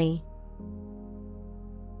greatly.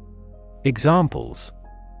 Examples: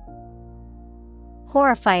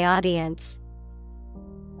 Horrify audience.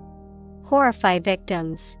 Horrify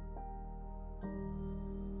victims.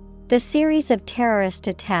 The series of terrorist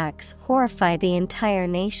attacks horrify the entire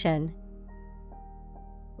nation.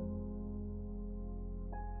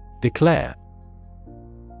 Declare.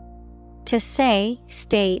 To say,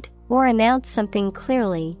 state, or announce something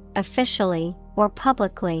clearly, officially, or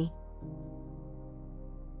publicly.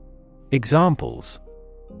 Examples: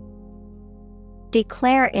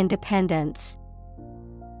 Declare independence.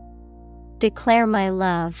 Declare my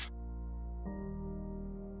love.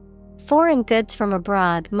 Foreign goods from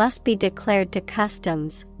abroad must be declared to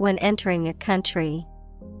customs when entering a country.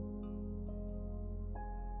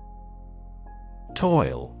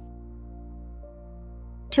 Toil.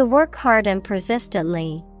 To work hard and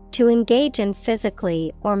persistently, to engage in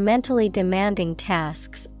physically or mentally demanding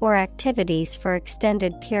tasks or activities for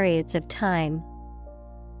extended periods of time.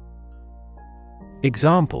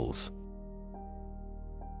 Examples: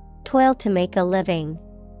 Toil to make a living.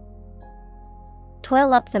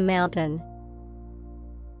 Toil up the mountain.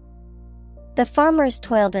 The farmers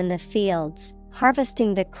toiled in the fields,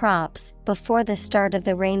 harvesting the crops before the start of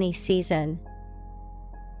the rainy season.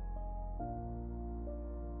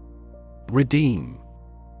 Redeem.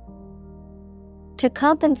 To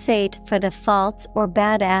compensate for the faults or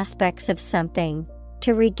bad aspects of something,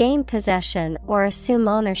 to regain possession or assume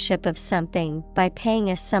ownership of something by paying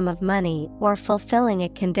a sum of money or fulfilling a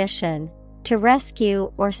condition, to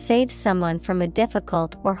rescue or save someone from a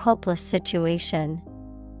difficult or hopeless situation.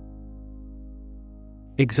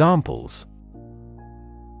 Examples: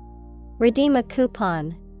 Redeem a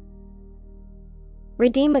coupon.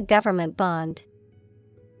 Redeem a government bond.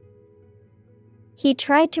 He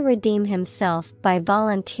tried to redeem himself by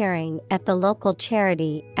volunteering at the local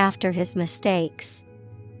charity after his mistakes.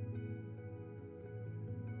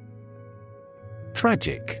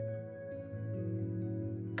 Tragic.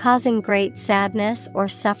 Causing great sadness or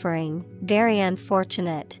suffering, very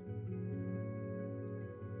unfortunate.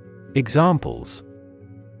 Examples: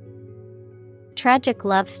 Tragic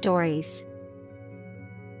love stories.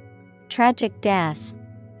 Tragic death.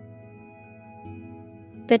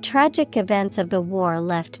 The tragic events of the war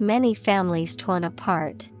left many families torn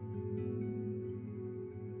apart.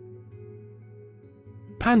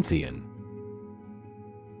 Pantheon.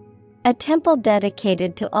 A temple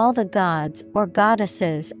dedicated to all the gods or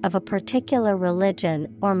goddesses of a particular religion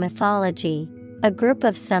or mythology, a group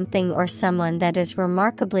of something or someone that is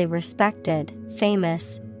remarkably respected,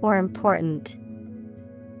 famous, or important.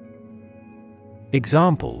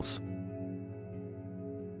 Examples: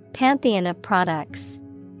 Pantheon of products.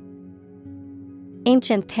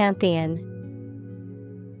 Ancient pantheon.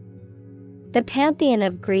 The pantheon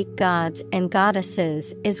of Greek gods and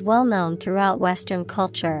goddesses is well known throughout Western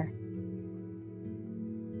culture.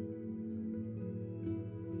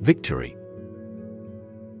 Victory.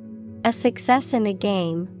 A success in a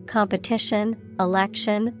game, competition,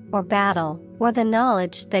 election, or battle, or the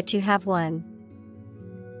knowledge that you have won.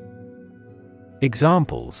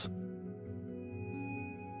 Examples: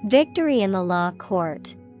 Victory in the law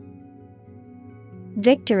court.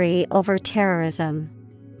 Victory over terrorism.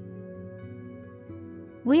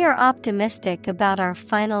 We are optimistic about our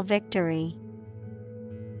final victory.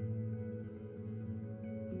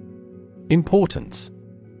 Importance.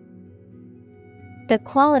 The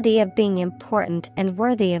quality of being important and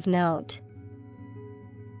worthy of note.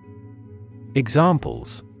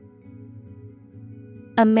 Examples.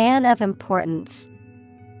 A man of importance.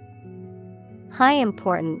 High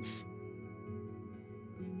importance.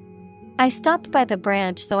 I stopped by the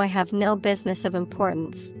branch though I have no business of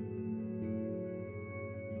importance.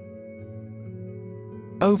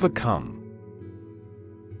 Overcome.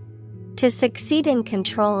 To succeed in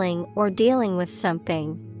controlling or dealing with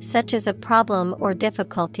something, such as a problem or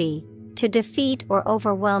difficulty, to defeat or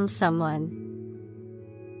overwhelm someone.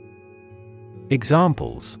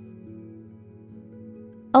 Examples.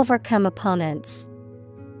 Overcome opponents.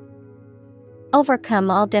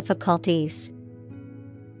 Overcome all difficulties.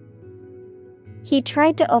 He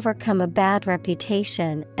tried to overcome a bad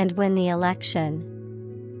reputation and win the election.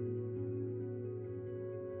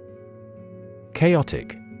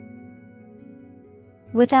 Chaotic.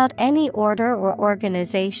 Without any order or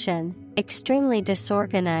organization, extremely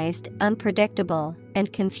disorganized, unpredictable,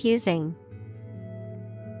 and confusing.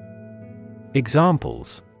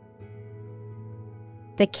 Examples.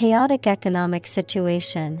 The chaotic economic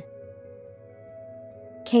situation.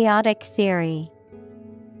 Chaotic theory.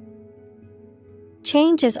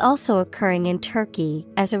 Change is also occurring in Turkey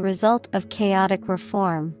as a result of chaotic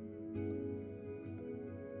reform.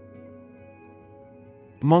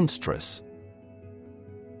 Monstrous.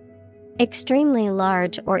 Extremely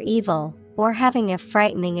large or evil, or having a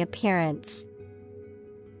frightening appearance.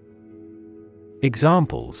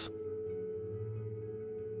 Examples.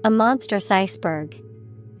 A monstrous iceberg.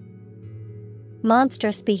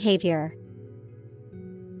 Monstrous behavior.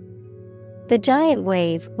 The giant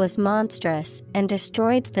wave was monstrous and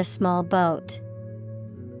destroyed the small boat.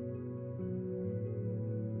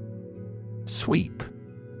 Sweep.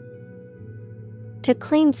 To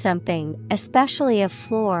clean something, especially a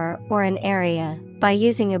floor or an area, by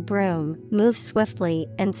using a broom, move swiftly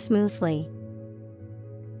and smoothly.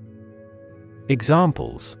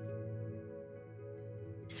 Examples.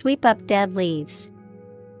 Sweep up dead leaves.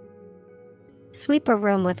 Sweep a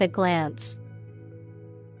room with a glance.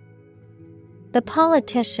 The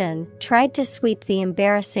politician tried to sweep the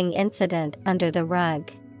embarrassing incident under the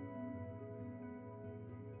rug.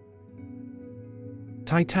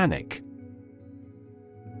 Titanic.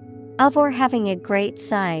 Of or having a great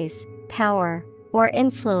size, power, or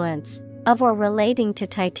influence, of or relating to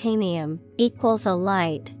titanium, equals a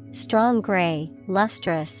light, strong gray,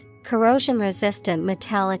 lustrous, corrosion-resistant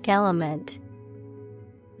metallic element.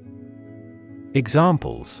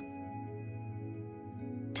 Examples.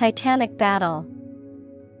 Titanic battle.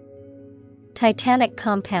 Titanic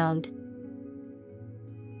compound.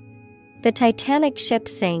 The Titanic ship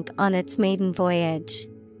sank on its maiden voyage.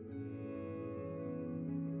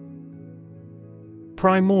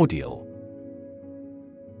 Primordial.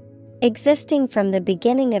 Existing from the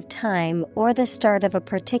beginning of time or the start of a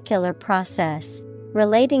particular process,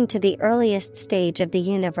 relating to the earliest stage of the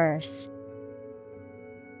universe.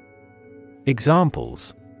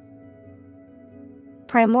 Examples.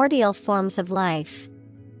 Primordial forms of life.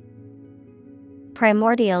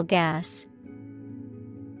 Primordial gas.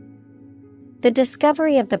 The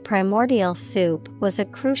discovery of the primordial soup was a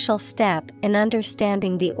crucial step in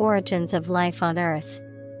understanding the origins of life on Earth.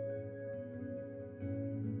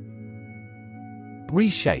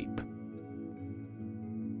 Reshape.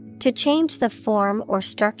 To change the form or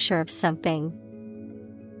structure of something.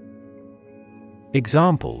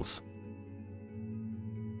 Examples.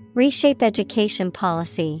 Reshape education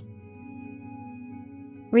policy.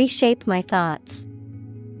 Reshape my thoughts.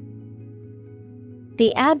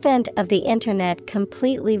 The advent of the Internet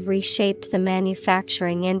completely reshaped the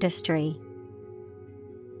manufacturing industry.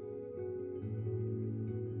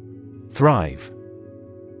 Thrive.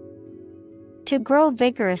 To grow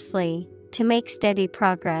vigorously, to make steady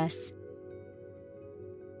progress.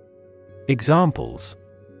 Examples.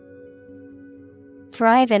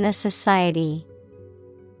 Thrive in a society.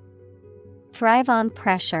 Thrive on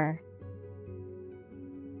pressure.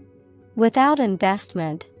 Without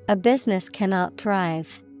investment, a business cannot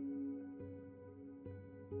thrive.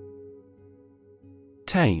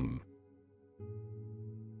 Tame.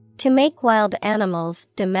 To make wild animals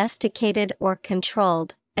domesticated or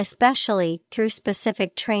controlled, especially through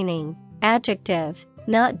specific training. Adjective,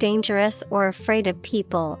 not dangerous or afraid of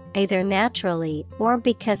people, either naturally or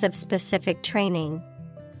because of specific training.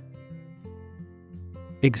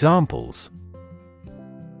 Examples.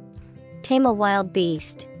 Tame a wild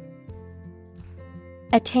beast.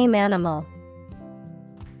 A tame animal.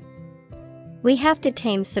 We have to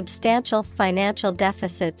tame substantial financial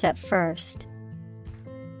deficits at first.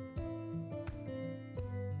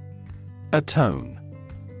 Atone.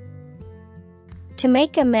 To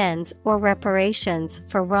make amends or reparations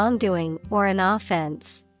for wrongdoing or an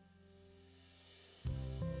offense.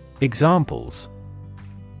 Examples: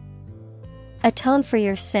 Atone for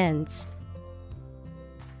your sins.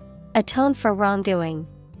 Atone for wrongdoing.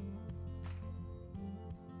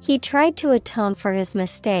 He tried to atone for his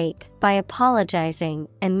mistake by apologizing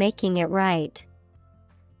and making it right.